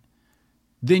not,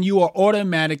 then you are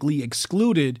automatically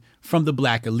excluded from the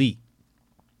black elite,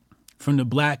 from the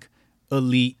black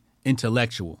elite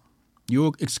intellectual.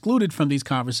 You're excluded from these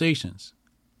conversations.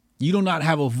 You do not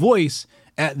have a voice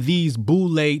at these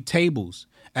boule tables,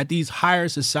 at these higher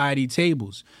society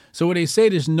tables. So when they say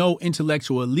there's no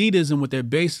intellectual elitism, what they're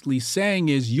basically saying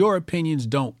is your opinions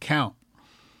don't count.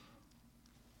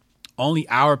 Only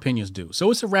our opinions do. So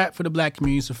it's a wrap for the black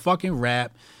community. It's a fucking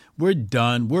wrap. We're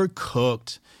done. We're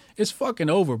cooked. It's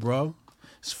fucking over, bro.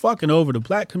 It's fucking over. The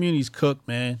black community's cooked,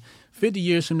 man. 50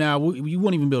 years from now, you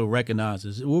won't even be able to recognize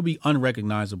us. It will be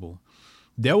unrecognizable.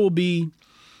 There will be,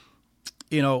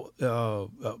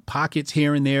 pockets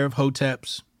here and there of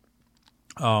hoteps,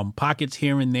 pockets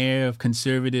here and there of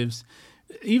conservatives.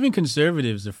 Even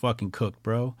conservatives are fucking cooked,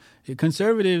 bro.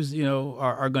 Conservatives,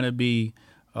 are going to be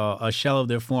a shell of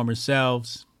their former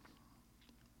selves.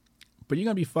 But you're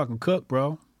going to be fucking cooked,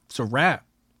 bro. It's a wrap.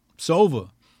 It's over.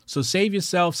 So save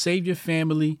yourself, save your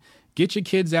family, get your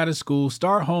kids out of school,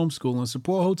 start homeschooling,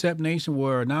 support Hotep Nation.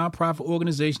 We're a nonprofit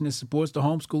organization that supports the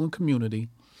homeschooling community.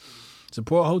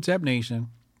 Support Hotep Nation,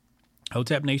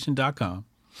 hotepnation.com.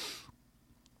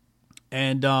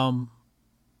 And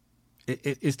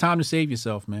it's time to save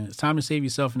yourself, man. It's time to save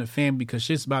yourself and the family, because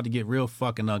shit's about to get real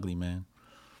fucking ugly, man.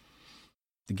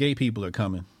 The gay people are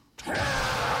coming.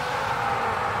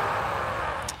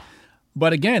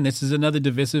 But again, this is another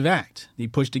divisive act. They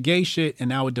pushed the gay shit, and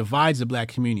now it divides the black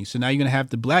community. So now you're going to have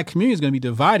the black community is going to be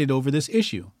divided over this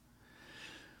issue.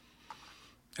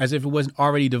 As if it wasn't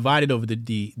already divided over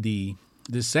the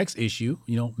sex issue,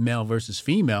 male versus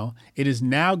female. It is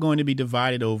now going to be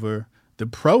divided over the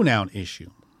pronoun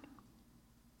issue.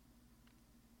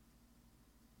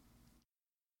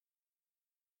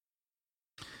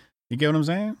 You get what I'm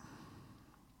saying?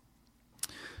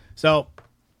 So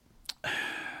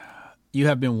you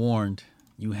have been warned.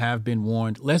 You have been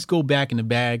warned. Let's go back in the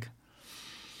bag.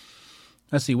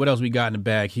 Let's see what else we got in the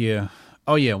bag here.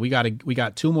 Oh yeah, we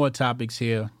got two more topics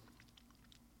here.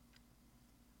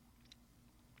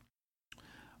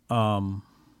 No,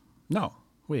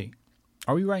 wait.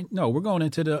 Are we right? No, we're going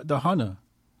into the Hunter.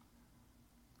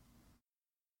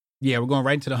 Yeah, we're going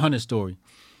right into the Hunter story.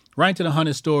 Right into the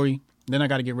Hunter story. Then I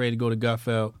got to get ready to go to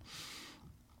Gutfeld.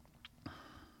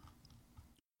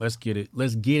 Let's get it.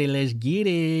 Let's get it. Let's get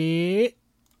it.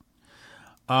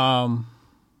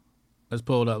 Let's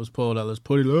pull it up. Let's pull it up. Let's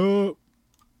put it up.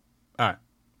 All right.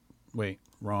 Wait,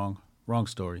 wrong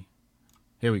story.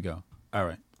 Here we go. All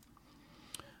right.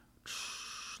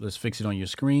 Let's fix it on your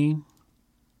screen.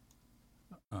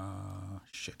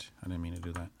 Shit. I didn't mean to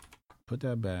do that. Put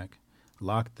that back.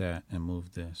 Lock that and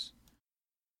move this.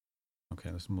 Okay,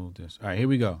 let's move this. All right, here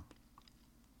we go.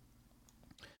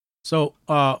 So,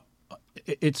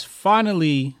 it's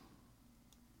finally,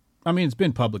 it's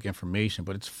been public information,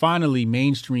 but it's finally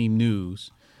mainstream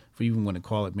news, if you even want to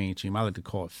call it mainstream. I like to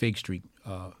call it fake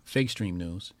stream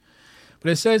news.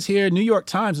 But it says here, New York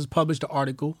Times has published an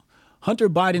article, Hunter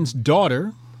Biden's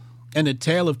Daughter and the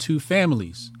Tale of Two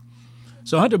Families.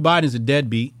 So Hunter Biden's a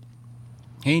deadbeat.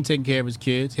 He ain't taking care of his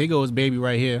kids. Here goes his baby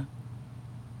right here.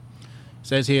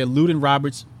 Says here, Luden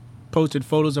Roberts posted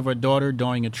photos of her daughter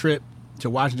during a trip to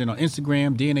Washington on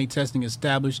Instagram. DNA testing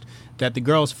established that the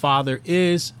girl's father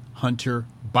is Hunter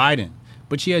Biden,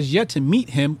 but she has yet to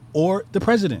meet him or the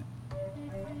president.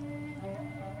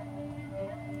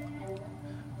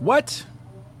 What?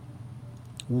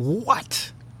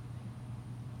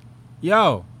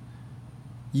 Yo.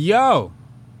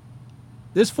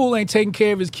 This fool ain't taking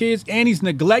care of his kids and he's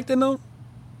neglecting them?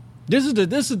 This is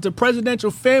the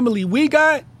presidential family we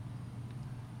got?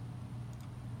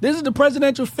 This is the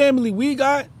presidential family we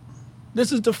got?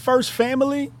 This is the first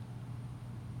family?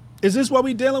 Is this what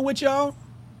we dealing with, y'all?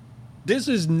 This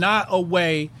is not a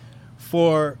way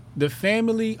for the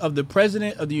family of the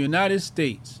President of the United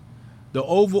States, the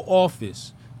Oval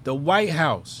Office, the White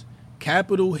House,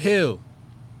 Capitol Hill,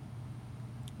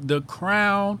 the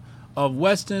crown of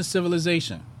Western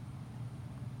civilization.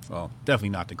 Well, definitely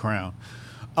not the crown.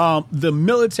 The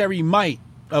military might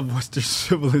of Western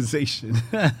civilization,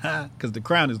 because the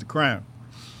crown is the crown.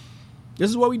 This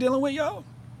is what we dealing with, y'all.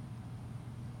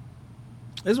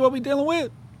 This is what we dealing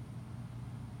with.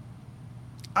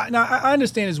 Now, I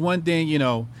understand it's one thing, you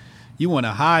want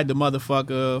to hide the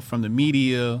motherfucker from the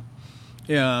media,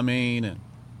 you know what I mean?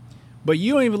 But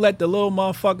you don't even let the little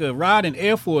motherfucker ride in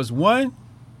Air Force One.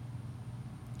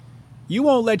 You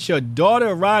won't let your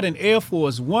daughter ride in Air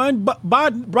Force One?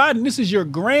 Biden, this is your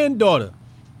granddaughter.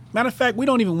 Matter of fact, we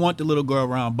don't even want the little girl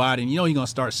around Biden. You know he's going to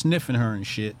start sniffing her and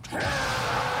shit.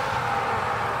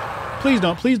 Please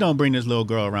don't bring this little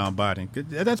girl around Biden.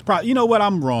 That's probably, you know what?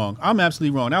 I'm wrong. I'm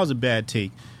absolutely wrong. That was a bad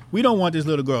take. We don't want this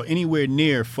little girl anywhere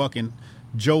near fucking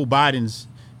Joe Biden's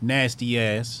nasty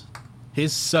ass,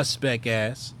 his suspect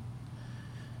ass,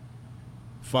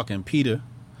 fucking Peter.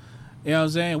 You know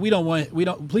what I'm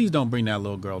saying? Please don't bring that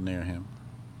little girl near him.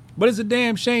 But it's a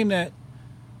damn shame that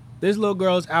this little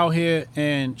girl's out here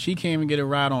and she can't even get a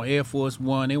ride on Air Force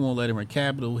One. They won't let her in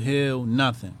Capitol Hill,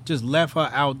 nothing. Just left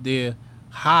her out there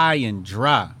high and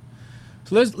dry.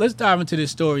 So let's dive into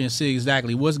this story and see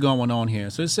exactly what's going on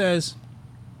here. So it says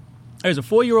there's a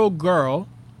 4-year-old girl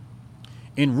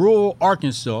in rural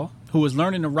Arkansas who was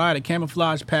learning to ride a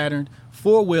camouflage patterned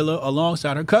 4-wheeler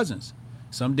alongside her cousins.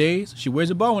 Some days she wears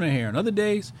a bow in her hair, and other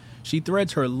days she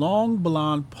threads her long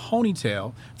blonde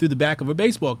ponytail through the back of her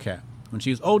baseball cap. When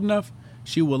she is old enough,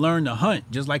 she will learn to hunt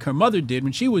just like her mother did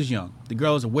when she was young. The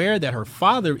girl is aware that her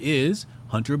father is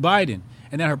Hunter Biden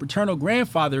and that her paternal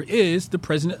grandfather is the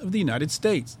President of the United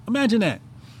States. Imagine that.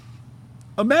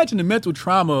 Imagine the mental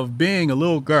trauma of being a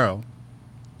little girl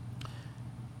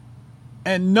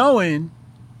and knowing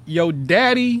your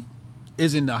daddy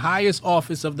is in the highest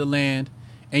office of the land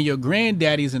and your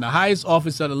granddaddy is in the highest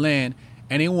office of the land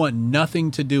and they want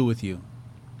nothing to do with you.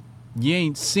 You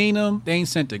ain't seen them. They ain't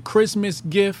sent a Christmas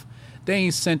gift. They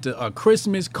ain't sent a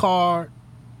Christmas card.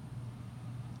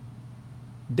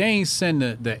 They ain't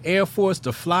sent the Air Force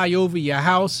to fly over your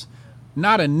house.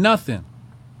 Not a nothing.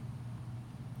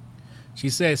 She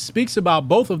says, speaks about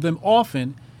both of them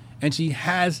often, and she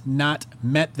has not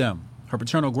met them. Her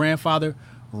paternal grandfather,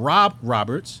 Rob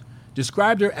Roberts,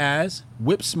 described her as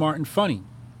whip smart and funny.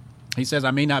 He says,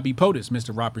 I may not be POTUS,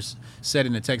 Mr. Roberts said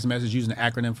in a text message using the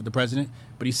acronym for the president,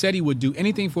 but he said he would do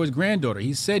anything for his granddaughter.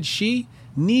 He said she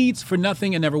needs for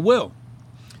nothing and never will.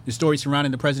 The story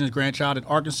surrounding the president's grandchild in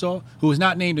Arkansas, who is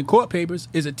not named in court papers,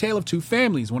 is a tale of two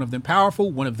families, one of them powerful,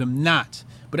 one of them not.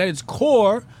 But at its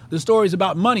core, the story is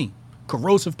about money,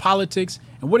 corrosive politics,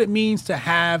 and what it means to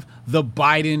have the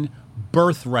Biden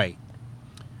birthright.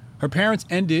 Her parents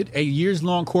ended a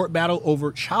years-long court battle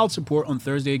over child support on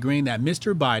Thursday, agreeing that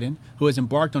Mr. Biden, who has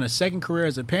embarked on a second career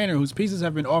as a painter whose pieces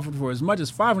have been offered for as much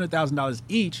as $500,000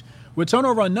 each, would turn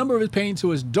over a number of his paintings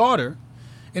to his daughter,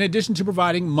 in addition to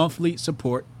providing monthly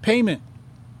support payment.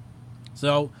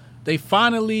 So they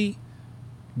finally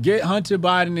get Hunter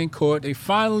Biden in court. They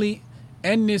finally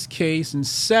end this case and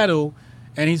settle,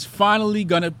 and he's finally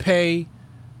going to pay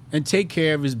and take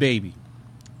care of his baby.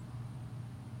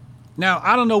 Now,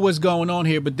 I don't know what's going on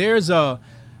here, but there's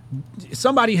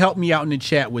somebody help me out in the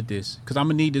chat with this, because I'm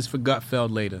going to need this for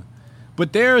Gutfeld later.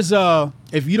 But there's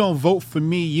if you don't vote for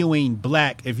me, you ain't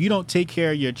black. If you don't take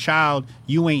care of your child,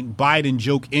 you ain't Biden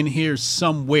joke in here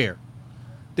somewhere.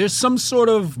 There's some sort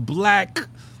of black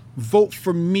vote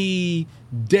for me,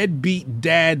 deadbeat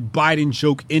dad Biden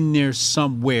joke in there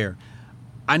somewhere.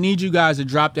 I need you guys to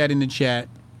drop that in the chat.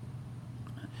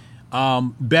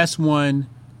 Best one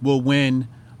will win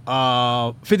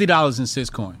 $50 in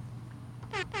Syscoin.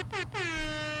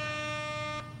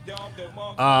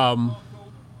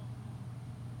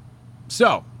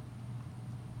 So,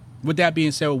 with that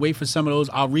being said, we'll wait for some of those.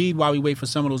 I'll read while we wait for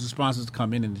some of those responses to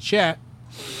come in the chat.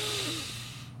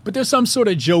 But there's some sort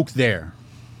of joke there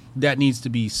that needs to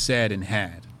be said and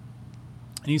had.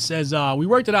 And he says, we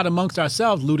worked it out amongst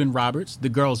ourselves, Ludin Roberts, the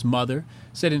girl's mother,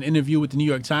 said in an interview with the New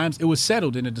York Times. It was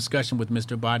settled in a discussion with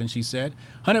Mr. Biden, she said.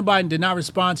 Hunter Biden did not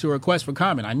respond to a request for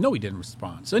comment. I know he didn't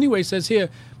respond. So anyway, it says here,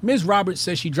 Ms. Roberts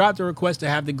says she dropped a request to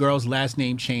have the girl's last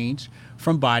name changed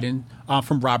from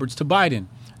Roberts to Biden.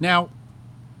 Now,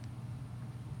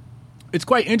 it's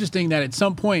quite interesting that at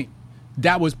some point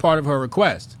that was part of her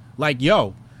request. Like,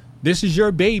 yo, this is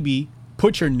your baby,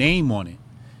 put your name on it.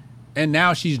 And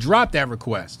now she's dropped that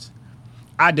request.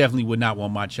 I definitely would not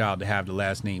want my child to have the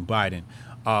last name Biden.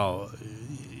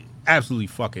 Absolutely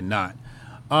fucking not.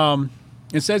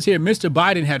 It says here, Mr.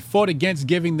 Biden had fought against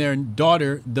giving their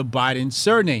daughter the Biden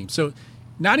surname. So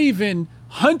not even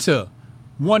Hunter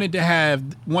wanted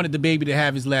the baby to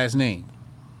have his last name.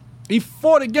 He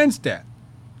fought against that.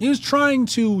 He was trying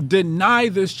to deny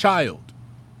this child,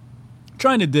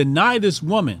 trying to deny this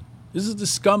woman. This is the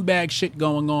scumbag shit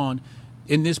going on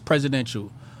in this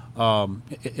presidential, during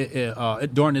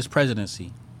this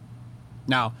presidency.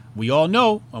 Now, we all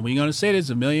know, and we're going to say this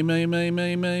a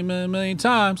million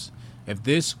times, if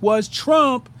this was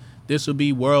Trump, this would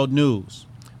be world news.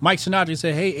 Mike Sinatra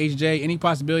said, hey, HJ, any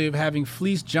possibility of having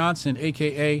Fleece Johnson,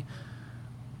 a.k.a.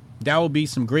 That would be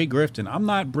some great grifting. I'm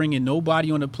not bringing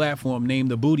nobody on the platform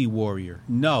named the Booty Warrior.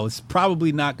 No, it's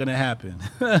probably not going to happen.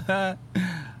 I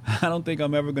don't think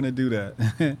I'm ever going to do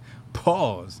that.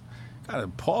 Pause. Got to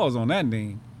pause on that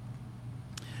name.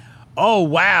 Oh,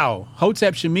 wow.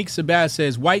 Hotep Shamik Sabaz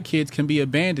says white kids can be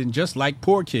abandoned just like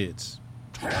poor kids.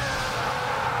 I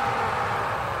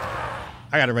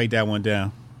got to write that one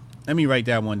down. Let me write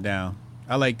that one down.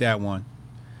 I like that one.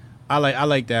 I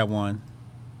like that one.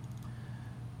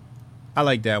 I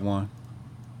like that one.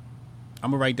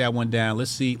 I'm gonna write that one down.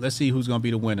 Let's see who's gonna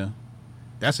be the winner.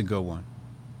 That's a good one.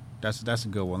 That's a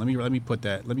good one. Let me put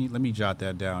that. Let me jot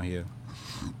that down here.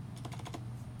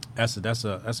 That's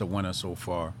a winner so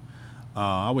far.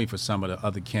 I'll wait for some of the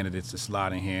other candidates to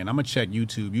slide in here, and I'm gonna check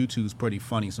YouTube. YouTube's pretty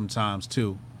funny sometimes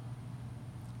too.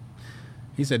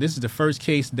 He said this is the first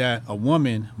case that a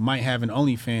woman might have an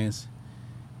OnlyFans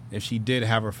if she did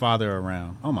have her father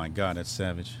around. Oh my God, that's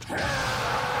savage.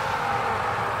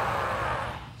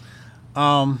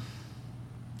 Haram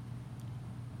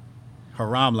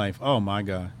life. Oh my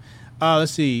God.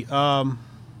 Let's see. Let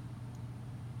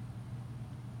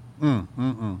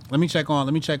me check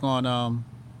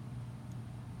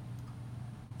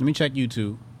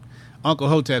YouTube. Uncle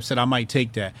Hotep said I might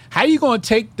take that. How you gonna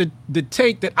take the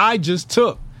take that I just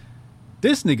took?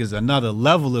 This nigga's another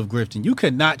level of grifting. You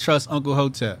cannot trust Uncle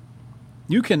Hotep.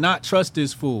 You cannot trust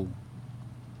this fool.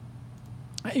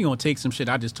 How you gonna take some shit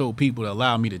I just told people to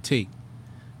allow me to take?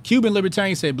 Cuban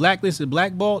Libertarian said blacklisted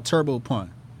blackball, turbo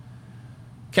pun.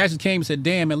 Cassius came and said,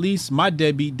 damn, at least my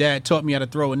deadbeat dad taught me how to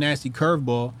throw a nasty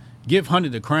curveball. Give Hunter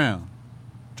the crown.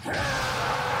 That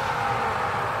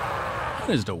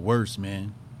is the worst,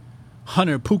 man.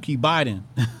 Hunter Pookie Biden.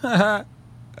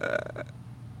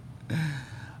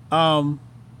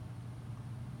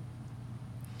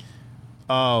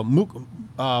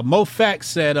 Mo Fax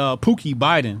said Pookie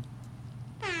Biden.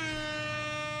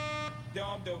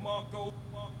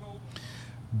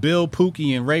 Bill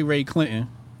Pookie and Ray Clinton.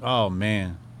 Oh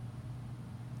man.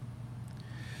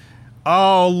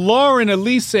 Oh, Lauren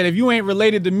Elise said, if you ain't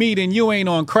related to me, then you ain't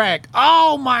on crack.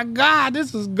 Oh my God,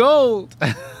 this is gold.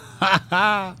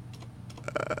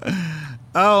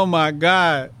 Oh my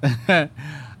God. All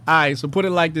right, so put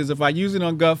it like this. If I use it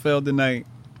on Gutfeld tonight,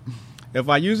 then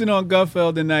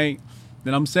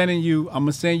I'm sending you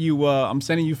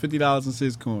 $50 in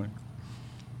Syscoin.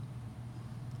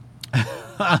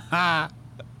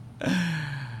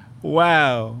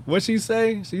 Wow. What'd she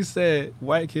say? She said,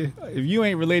 white kid, if you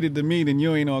ain't related to me, then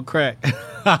you ain't on crack.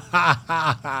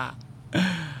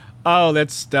 Oh,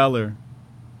 that's stellar.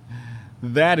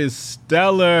 That is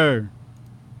stellar.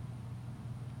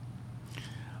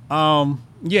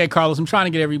 Yeah, Carlos, I'm trying to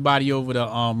get everybody over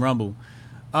to Rumble.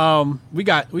 We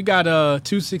got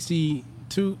 260,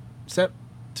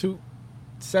 272,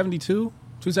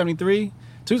 273,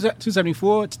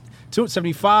 274,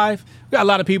 275. We got a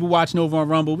lot of people watching over on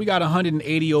Rumble. We got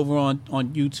 180 over on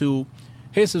YouTube.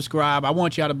 Hit subscribe. I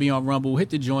want y'all to be on Rumble. Hit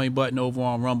the join button over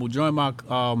on Rumble. Join my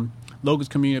Locals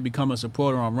community. Become a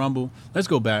supporter on Rumble. Let's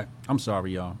go back. I'm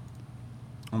sorry, y'all.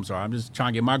 I'm sorry. I'm just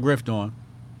trying to get my grift on.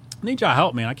 I need y'all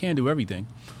help, man. I can't do everything.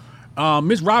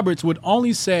 Ms. Roberts would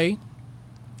only say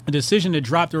the decision to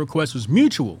drop the request was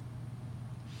mutual.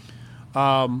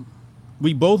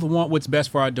 We both want what's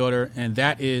best for our daughter, and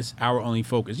that is our only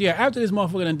focus. Yeah, after this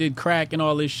motherfucker done did crack and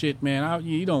all this shit, man,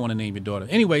 you don't want to name your daughter.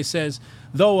 Anyway, says,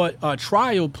 though a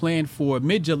trial planned for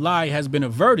mid-July has been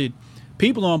averted,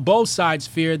 people on both sides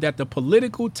fear that the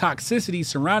political toxicity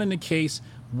surrounding the case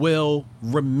will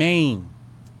remain.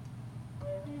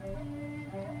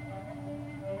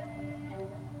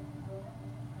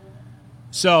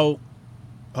 So,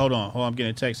 hold on, I'm getting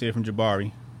a text here from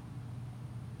Jabari.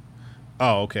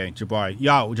 Oh, okay, Jabari.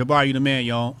 Jabari, you the man,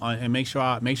 y'all. And make sure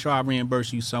I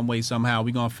reimburse you some way, somehow.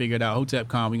 We're gonna figure it out.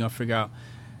 HotepCon, we're gonna figure out,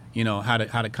 how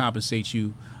to compensate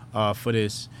you for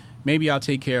this. Maybe I'll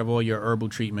take care of all your herbal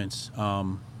treatments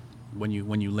when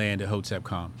you land at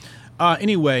HotepCon.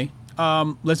 Anyway,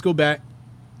 let's go back.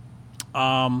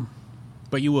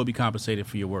 But you will be compensated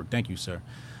for your work. Thank you, sir.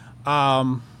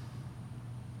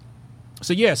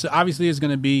 So obviously it's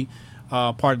going to be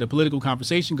part of the political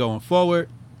conversation going forward.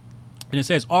 And it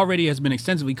says already has been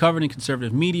extensively covered in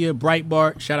conservative media.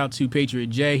 Breitbart, shout out to Patriot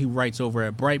J, who writes over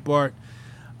at Breitbart.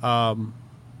 And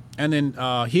then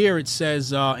here it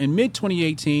says in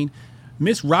mid-2018,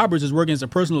 Ms. Roberts is working as a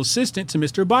personal assistant to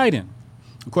Mr. Biden.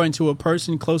 According to a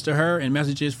person close to her and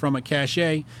messages from a cache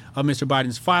of Mr.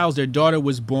 Biden's files, their daughter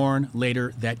was born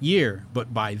later that year.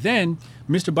 But by then,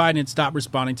 Mr. Biden had stopped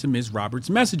responding to Ms. Roberts'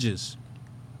 messages.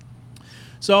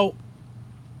 So,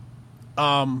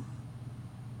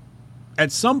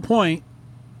 at some point,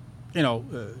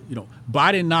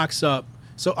 Biden knocks up.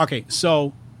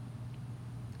 So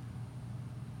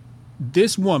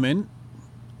this woman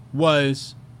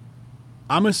was,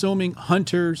 I'm assuming,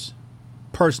 Hunter's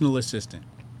personal assistant,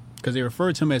 because they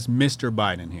refer to him as Mr.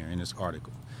 Biden here in this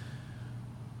article.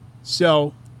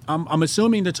 So I'm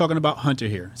assuming they're talking about Hunter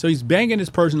here. So he's banging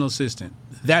his personal assistant.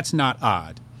 That's not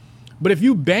odd. But if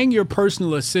you bang your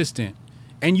personal assistant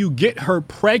and you get her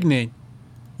pregnant,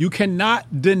 you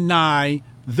cannot deny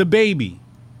the baby.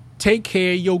 Take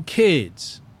care of your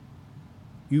kids.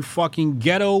 You fucking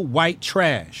ghetto white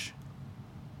trash.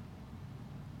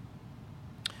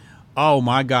 Oh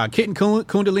my God. Kitten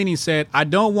Kundalini said, I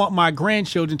don't want my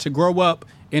grandchildren to grow up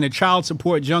in a child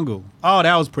support jungle. Oh,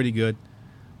 that was pretty good.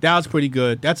 That's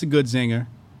a good zinger.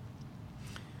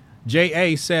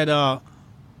 J.A. said,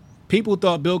 people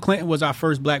thought Bill Clinton was our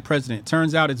first black president.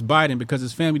 Turns out it's Biden because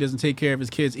his family doesn't take care of his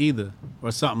kids either,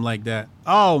 or something like that.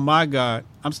 Oh my God.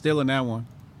 I'm stealing that one.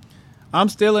 I'm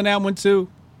stealing that one too.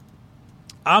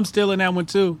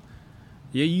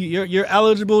 Yeah, you're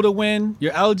eligible to win.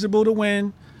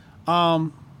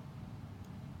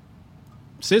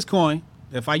 Syscoin,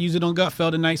 if I use it on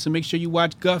Gutfeld tonight, so make sure you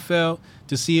watch Gutfeld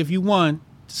to see if you won,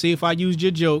 to see if I used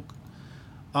your joke.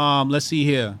 Let's see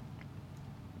here.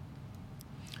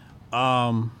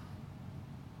 Okay.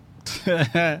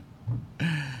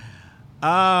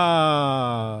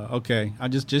 I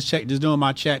just doing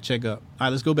my chat checkup. All right,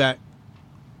 let's go back.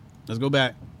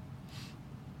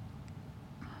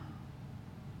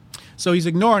 So he's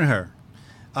ignoring her,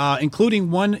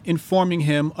 including one informing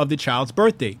him of the child's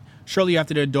birth date. Shortly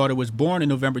after their daughter was born in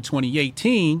November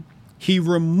 2018, he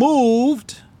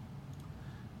removed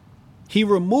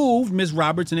Ms.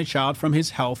 Roberts and the child from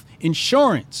his health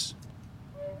insurance.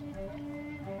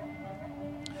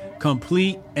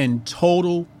 Complete and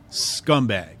total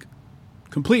scumbag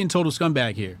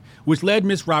here, which led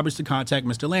Ms. Roberts to contact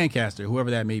Mr. Lancaster, whoever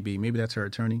that may be. Maybe that's her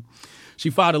attorney. She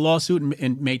filed a lawsuit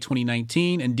in May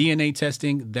 2019, and DNA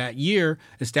testing that year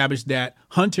established that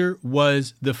Hunter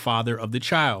was the father of the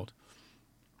child.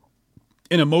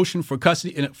 In a motion for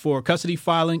custody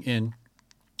filing in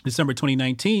December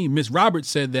 2019, Ms. Roberts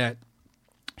said that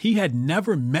he had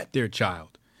never met their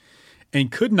child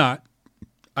and could not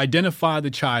identify the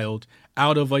child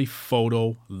out of a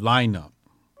photo lineup.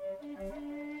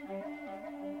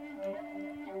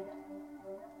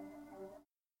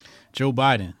 Joe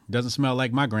Biden doesn't smell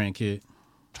like my grandkid.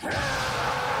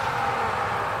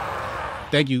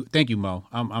 Thank you, Mo.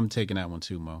 I'm taking that one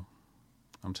too, Mo.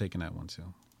 I'm taking that one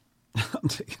too.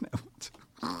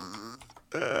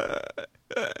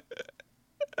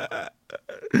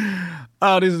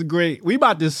 Oh, this is great. We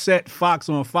about to set Fox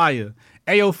on fire.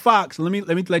 Hey, yo, Fox, let me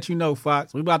let you know,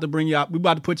 Fox. We about to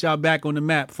put y'all back on the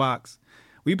map, Fox.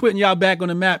 We putting y'all back on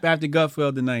the map after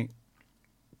Gutfeld tonight.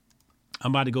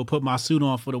 I'm about to go put my suit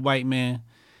on for the white man.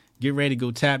 Get ready to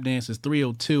go tap dance. It's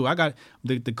 3:02. I got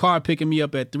the car picking me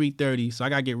up at 3:30, so I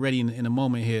gotta get ready in a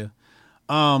moment here.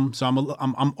 So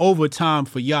I'm over time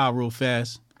for y'all real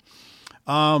fast.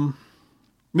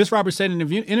 Miss Roberts said in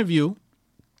an interview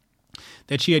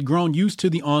that she had grown used to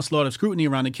the onslaught of scrutiny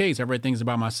around the case. I've read things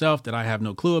about myself that I have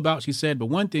no clue about, she said. But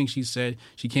one thing she said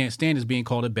she can't stand is being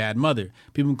called a bad mother.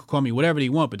 People can call me whatever they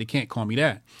want, but they can't call me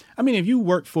that. I mean, if you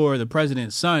work for the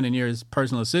president's son and you're his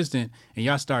personal assistant and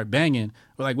y'all start banging,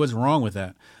 we're like, what's wrong with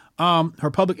that?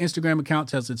 Her public Instagram account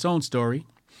tells its own story.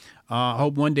 I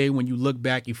hope one day when you look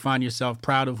back, you find yourself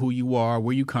proud of who you are,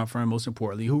 where you come from, and most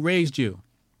importantly, who raised you.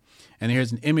 And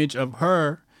here's an image of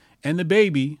her and the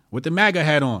baby with the MAGA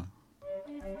hat on.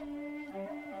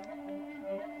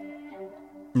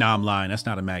 No, I'm lying. That's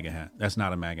not a MAGA hat. That's an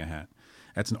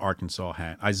Arkansas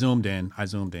hat. I zoomed in,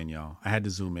 y'all. I had to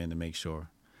zoom in to make sure.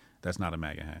 That's not a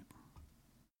MAGA hat.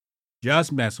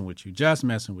 Just messing with you.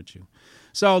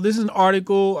 So this is an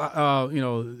article,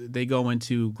 they go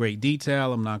into great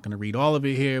detail. I'm not going to read all of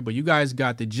it here, but you guys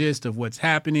got the gist of what's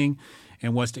happening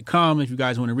and what's to come. If you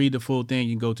guys want to read the full thing,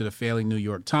 you can go to the Failing New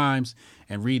York Times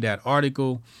and read that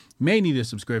article. May need a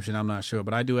subscription, I'm not sure,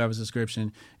 but I do have a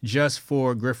subscription just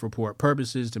for Grift Report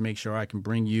purposes to make sure I can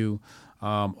bring you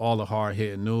all the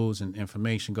hard-hitting news and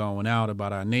information going out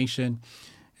about our nation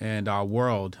and our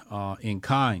world in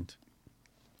kind.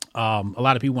 A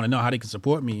lot of people want to know how they can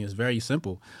support me. It's very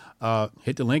simple.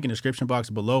 Hit the link in the description box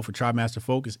below for Try Master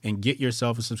Focus and get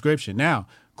yourself a subscription. Now,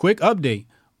 quick update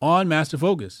on Master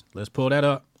Focus. Let's pull that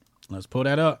up.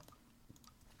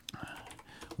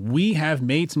 We have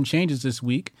made some changes this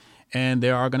week, and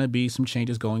there are going to be some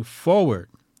changes going forward.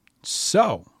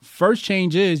 So, first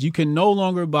change is you can no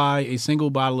longer buy a single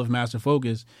bottle of Master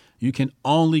Focus. You can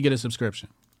only get a subscription.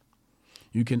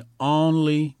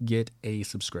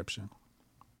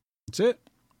 That's it.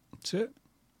 That's it.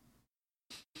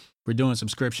 We're doing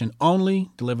subscription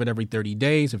only, delivered every 30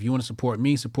 days. If you want to support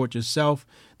me, support yourself.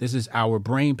 This is our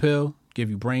brain pill. Give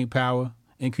you brain power,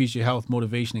 increase your health,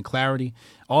 motivation, and clarity.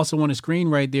 Also on the screen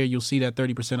right there, you'll see that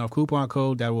 30% off coupon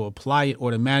code that will apply it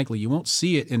automatically. You won't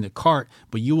see it in the cart,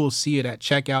 but you will see it at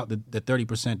checkout, the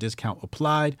 30% discount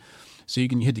applied. So you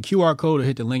can hit the QR code or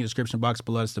hit the link in the description box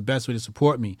below. That's the best way to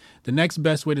support me. The next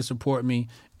best way to support me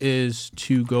is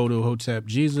to go to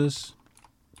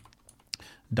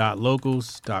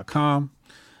hotepjesus.locals.com.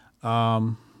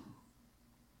 Oh,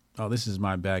 this is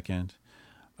my back end.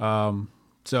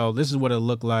 So this is what it'll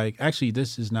look like. Actually,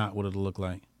 this is not what it'll look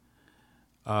like.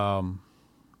 But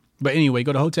anyway,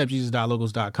 go to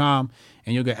hotepjesus.locals.com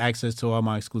and you'll get access to all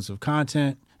my exclusive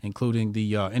content, including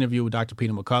the interview with Dr.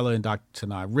 Peter McCullough and Dr.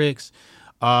 Tanai Ricks.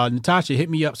 Natasha, hit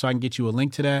me up so I can get you a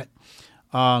link to that,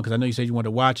 because I know you said you wanted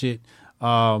to watch it.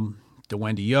 The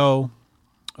Wendy O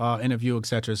interview, et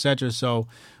cetera, et cetera. So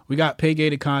we got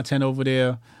pay-gated content over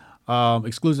there,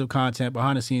 exclusive content,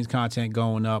 behind-the-scenes content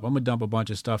going up. I'm going to dump a bunch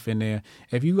of stuff in there.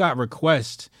 If you got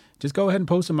requests, just go ahead and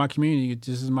post in my community.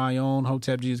 This is my own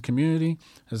Hotep Jesus community.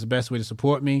 That's the best way to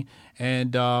support me.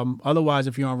 And otherwise,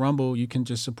 if you're on Rumble, you can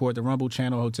just support the Rumble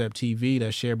channel, Hotep TV,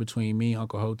 that's shared between me,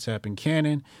 Uncle Hotep, and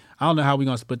Cannon. I don't know how we're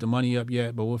going to split the money up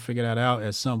yet, but we'll figure that out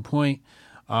at some point,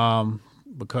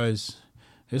 because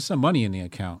there's some money in the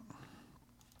account.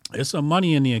 There's some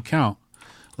money in the account.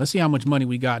 Let's see how much money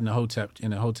we got in the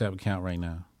Hotep account right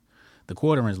now. The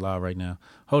quarter is live right now.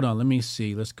 Hold on, let me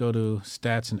see. Let's go to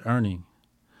stats and earning.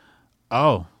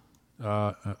 Oh,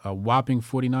 a whopping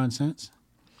 49 cents.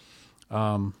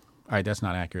 All right, that's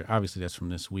not accurate. Obviously, that's from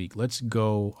this week. Let's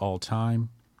go all time.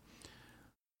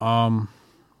 Oh,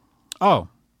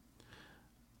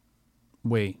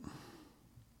 wait.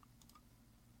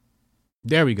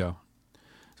 There we go.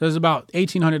 So there's about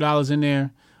 $1,800 in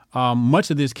there. Much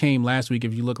of this came last week.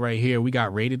 If you look right here, we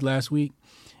got raided last week.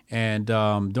 And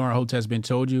during Hotep's Been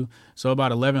Told You. So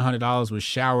about $1,100 was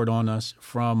showered on us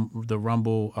from the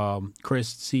Rumble.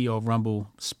 Chris, CEO of Rumble,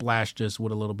 splashed us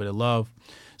with a little bit of love.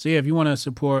 So yeah, if you want to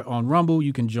support on Rumble,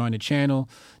 you can join the channel.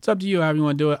 It's up to you how you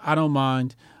want to do it. I don't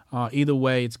mind. Either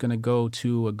way, it's going to go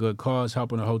to a good cause,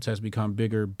 helping the Hotep's become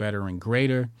bigger, better, and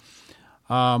greater.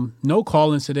 No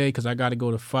call-ins today because I got to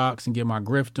go to Fox and get my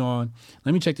Grift on.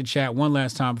 Let me check the chat one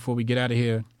last time before we get out of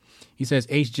here. He says,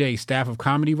 HJ, staff of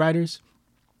comedy writers.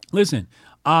 Listen,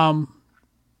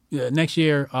 next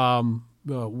year, we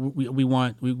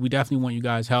definitely want you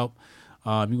guys' help.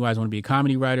 If you guys want to be a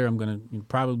comedy writer, I'm going to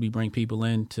probably bring people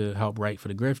in to help write for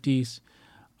the Grifties.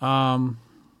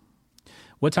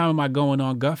 What time am I going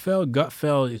on Gutfeld?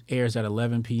 Gutfeld airs at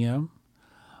 11 p.m.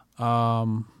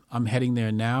 I'm heading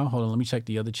there now. Hold on, let me check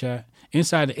the other chat.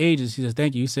 Inside the Ages, he says,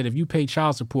 thank you. He said, if you pay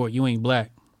child support, you ain't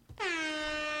black.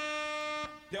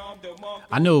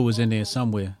 I knew it was in there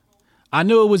somewhere.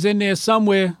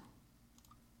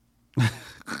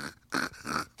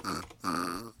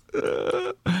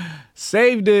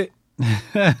 Saved it.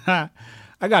 I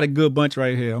got a good bunch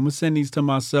right here. I'm going to send these to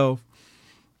myself.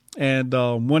 And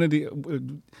all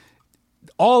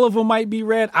of them might be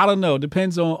read. I don't know.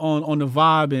 Depends on the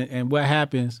vibe and what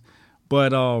happens.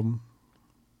 But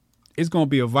it's going to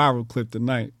be a viral clip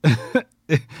tonight.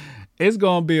 It's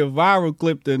going to be a viral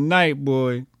clip tonight,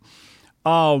 boy.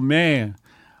 Oh, man.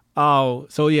 Oh,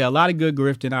 so yeah, a lot of good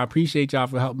grifting. I appreciate y'all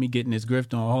for helping me getting this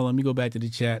grift on. Hold on, let me go back to the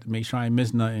chat to make sure I ain't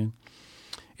miss nothing.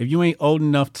 If you ain't old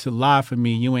enough to lie for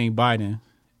me, you ain't Biden.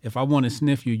 If I want to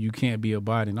sniff you, you can't be a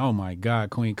Biden. Oh my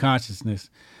God, Queen Consciousness.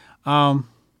 Kitten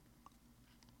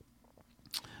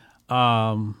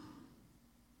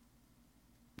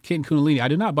Kundalini, I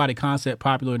do not buy the concept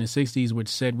popular in the 60s which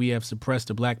said we have suppressed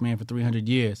the black man for 300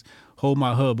 years. Hold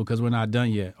my hood because we're not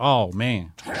done yet. Oh,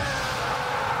 man.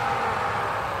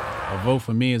 A vote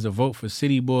for me is a vote for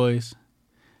city boys.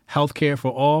 Healthcare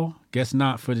for all. Guess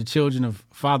not for the children of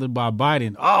fathered by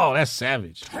Biden. Oh, that's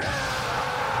savage.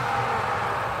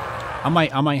 I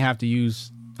might have to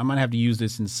use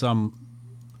this in some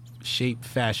shape,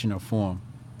 fashion, or form.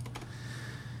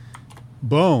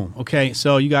 Boom. Okay,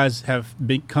 so you guys have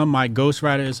become my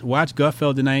ghostwriters. Watch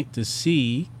Gutfeld tonight to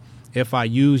see if I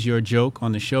use your joke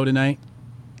on the show tonight.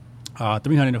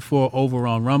 304 over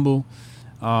on Rumble.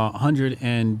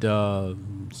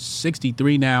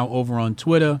 163 now over on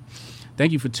Twitter.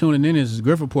 Thank you for tuning in. This is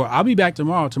Grift Report. I'll be back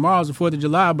tomorrow. Tomorrow's the 4th of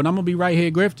July, but I'm going to be right here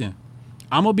grifting.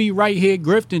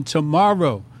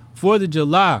 Tomorrow, 4th of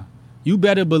July. You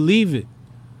better believe it.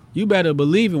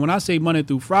 When I say Monday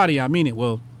through Friday, I mean it.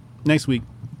 Well, next week,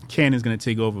 Cannon's going to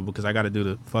take over because I got to do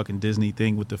the fucking Disney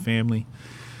thing with the family.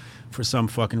 for some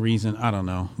fucking reason. I don't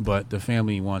know. But the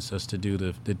family wants us to do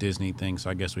the Disney thing, so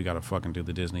I guess we got to fucking do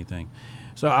the Disney thing.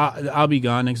 So I'll be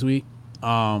gone next week.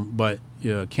 But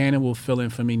yeah, Cannon will fill in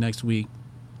for me next week.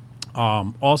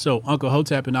 Also, Uncle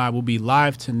Hotep and I will be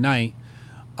live tonight.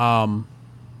 I'm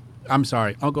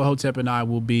sorry. Uncle Hotep and I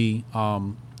will be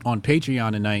on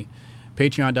Patreon tonight.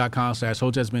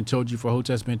 Patreon.com/Hotep's Been Told You for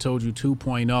Hotep's Been Told You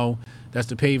 2.0. That's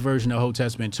the paid version of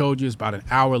Hotep's Been Told You. It's about an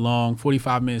hour long,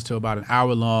 45 minutes to about an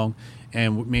hour long.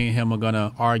 And me and him are going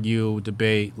to argue,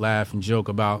 debate, laugh, and joke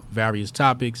about various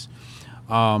topics.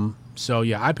 So,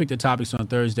 yeah, I picked the topics on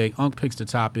Thursday. Unc picks the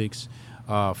topics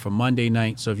for Monday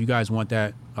night. So if you guys want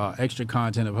that extra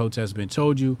content of Hotep's Been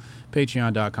Told You,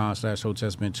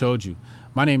 Patreon.com/Hotep's Been Told You.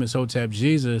 My name is Hotep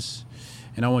Jesus,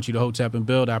 and I want you to Hotep and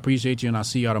build. I appreciate you, and I'll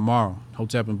see y'all tomorrow.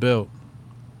 Hotep and build.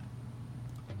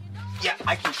 Yeah,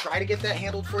 I can try to get that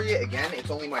handled for you. Again,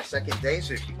 it's only my second day,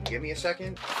 so if you can give me a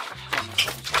second.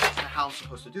 How I'm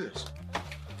supposed to do this?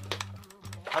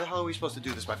 How the hell are we supposed to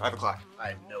do this by 5 o'clock? I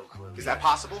have no clue. Is that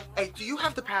possible? Hey, do you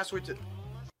have the password to...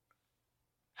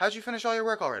 How'd you finish all your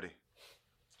work already?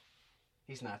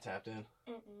 He's not tapped in.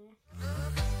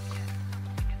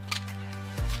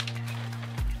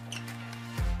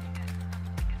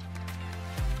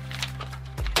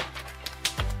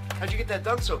 How'd you get that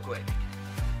done so quick?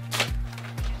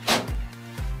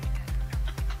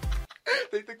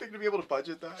 They think they're gonna be able to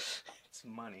budget that? It's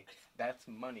money. That's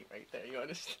money right there. You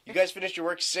understand? You guys finished your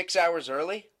work 6 hours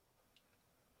early?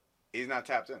 He's not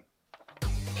tapped in.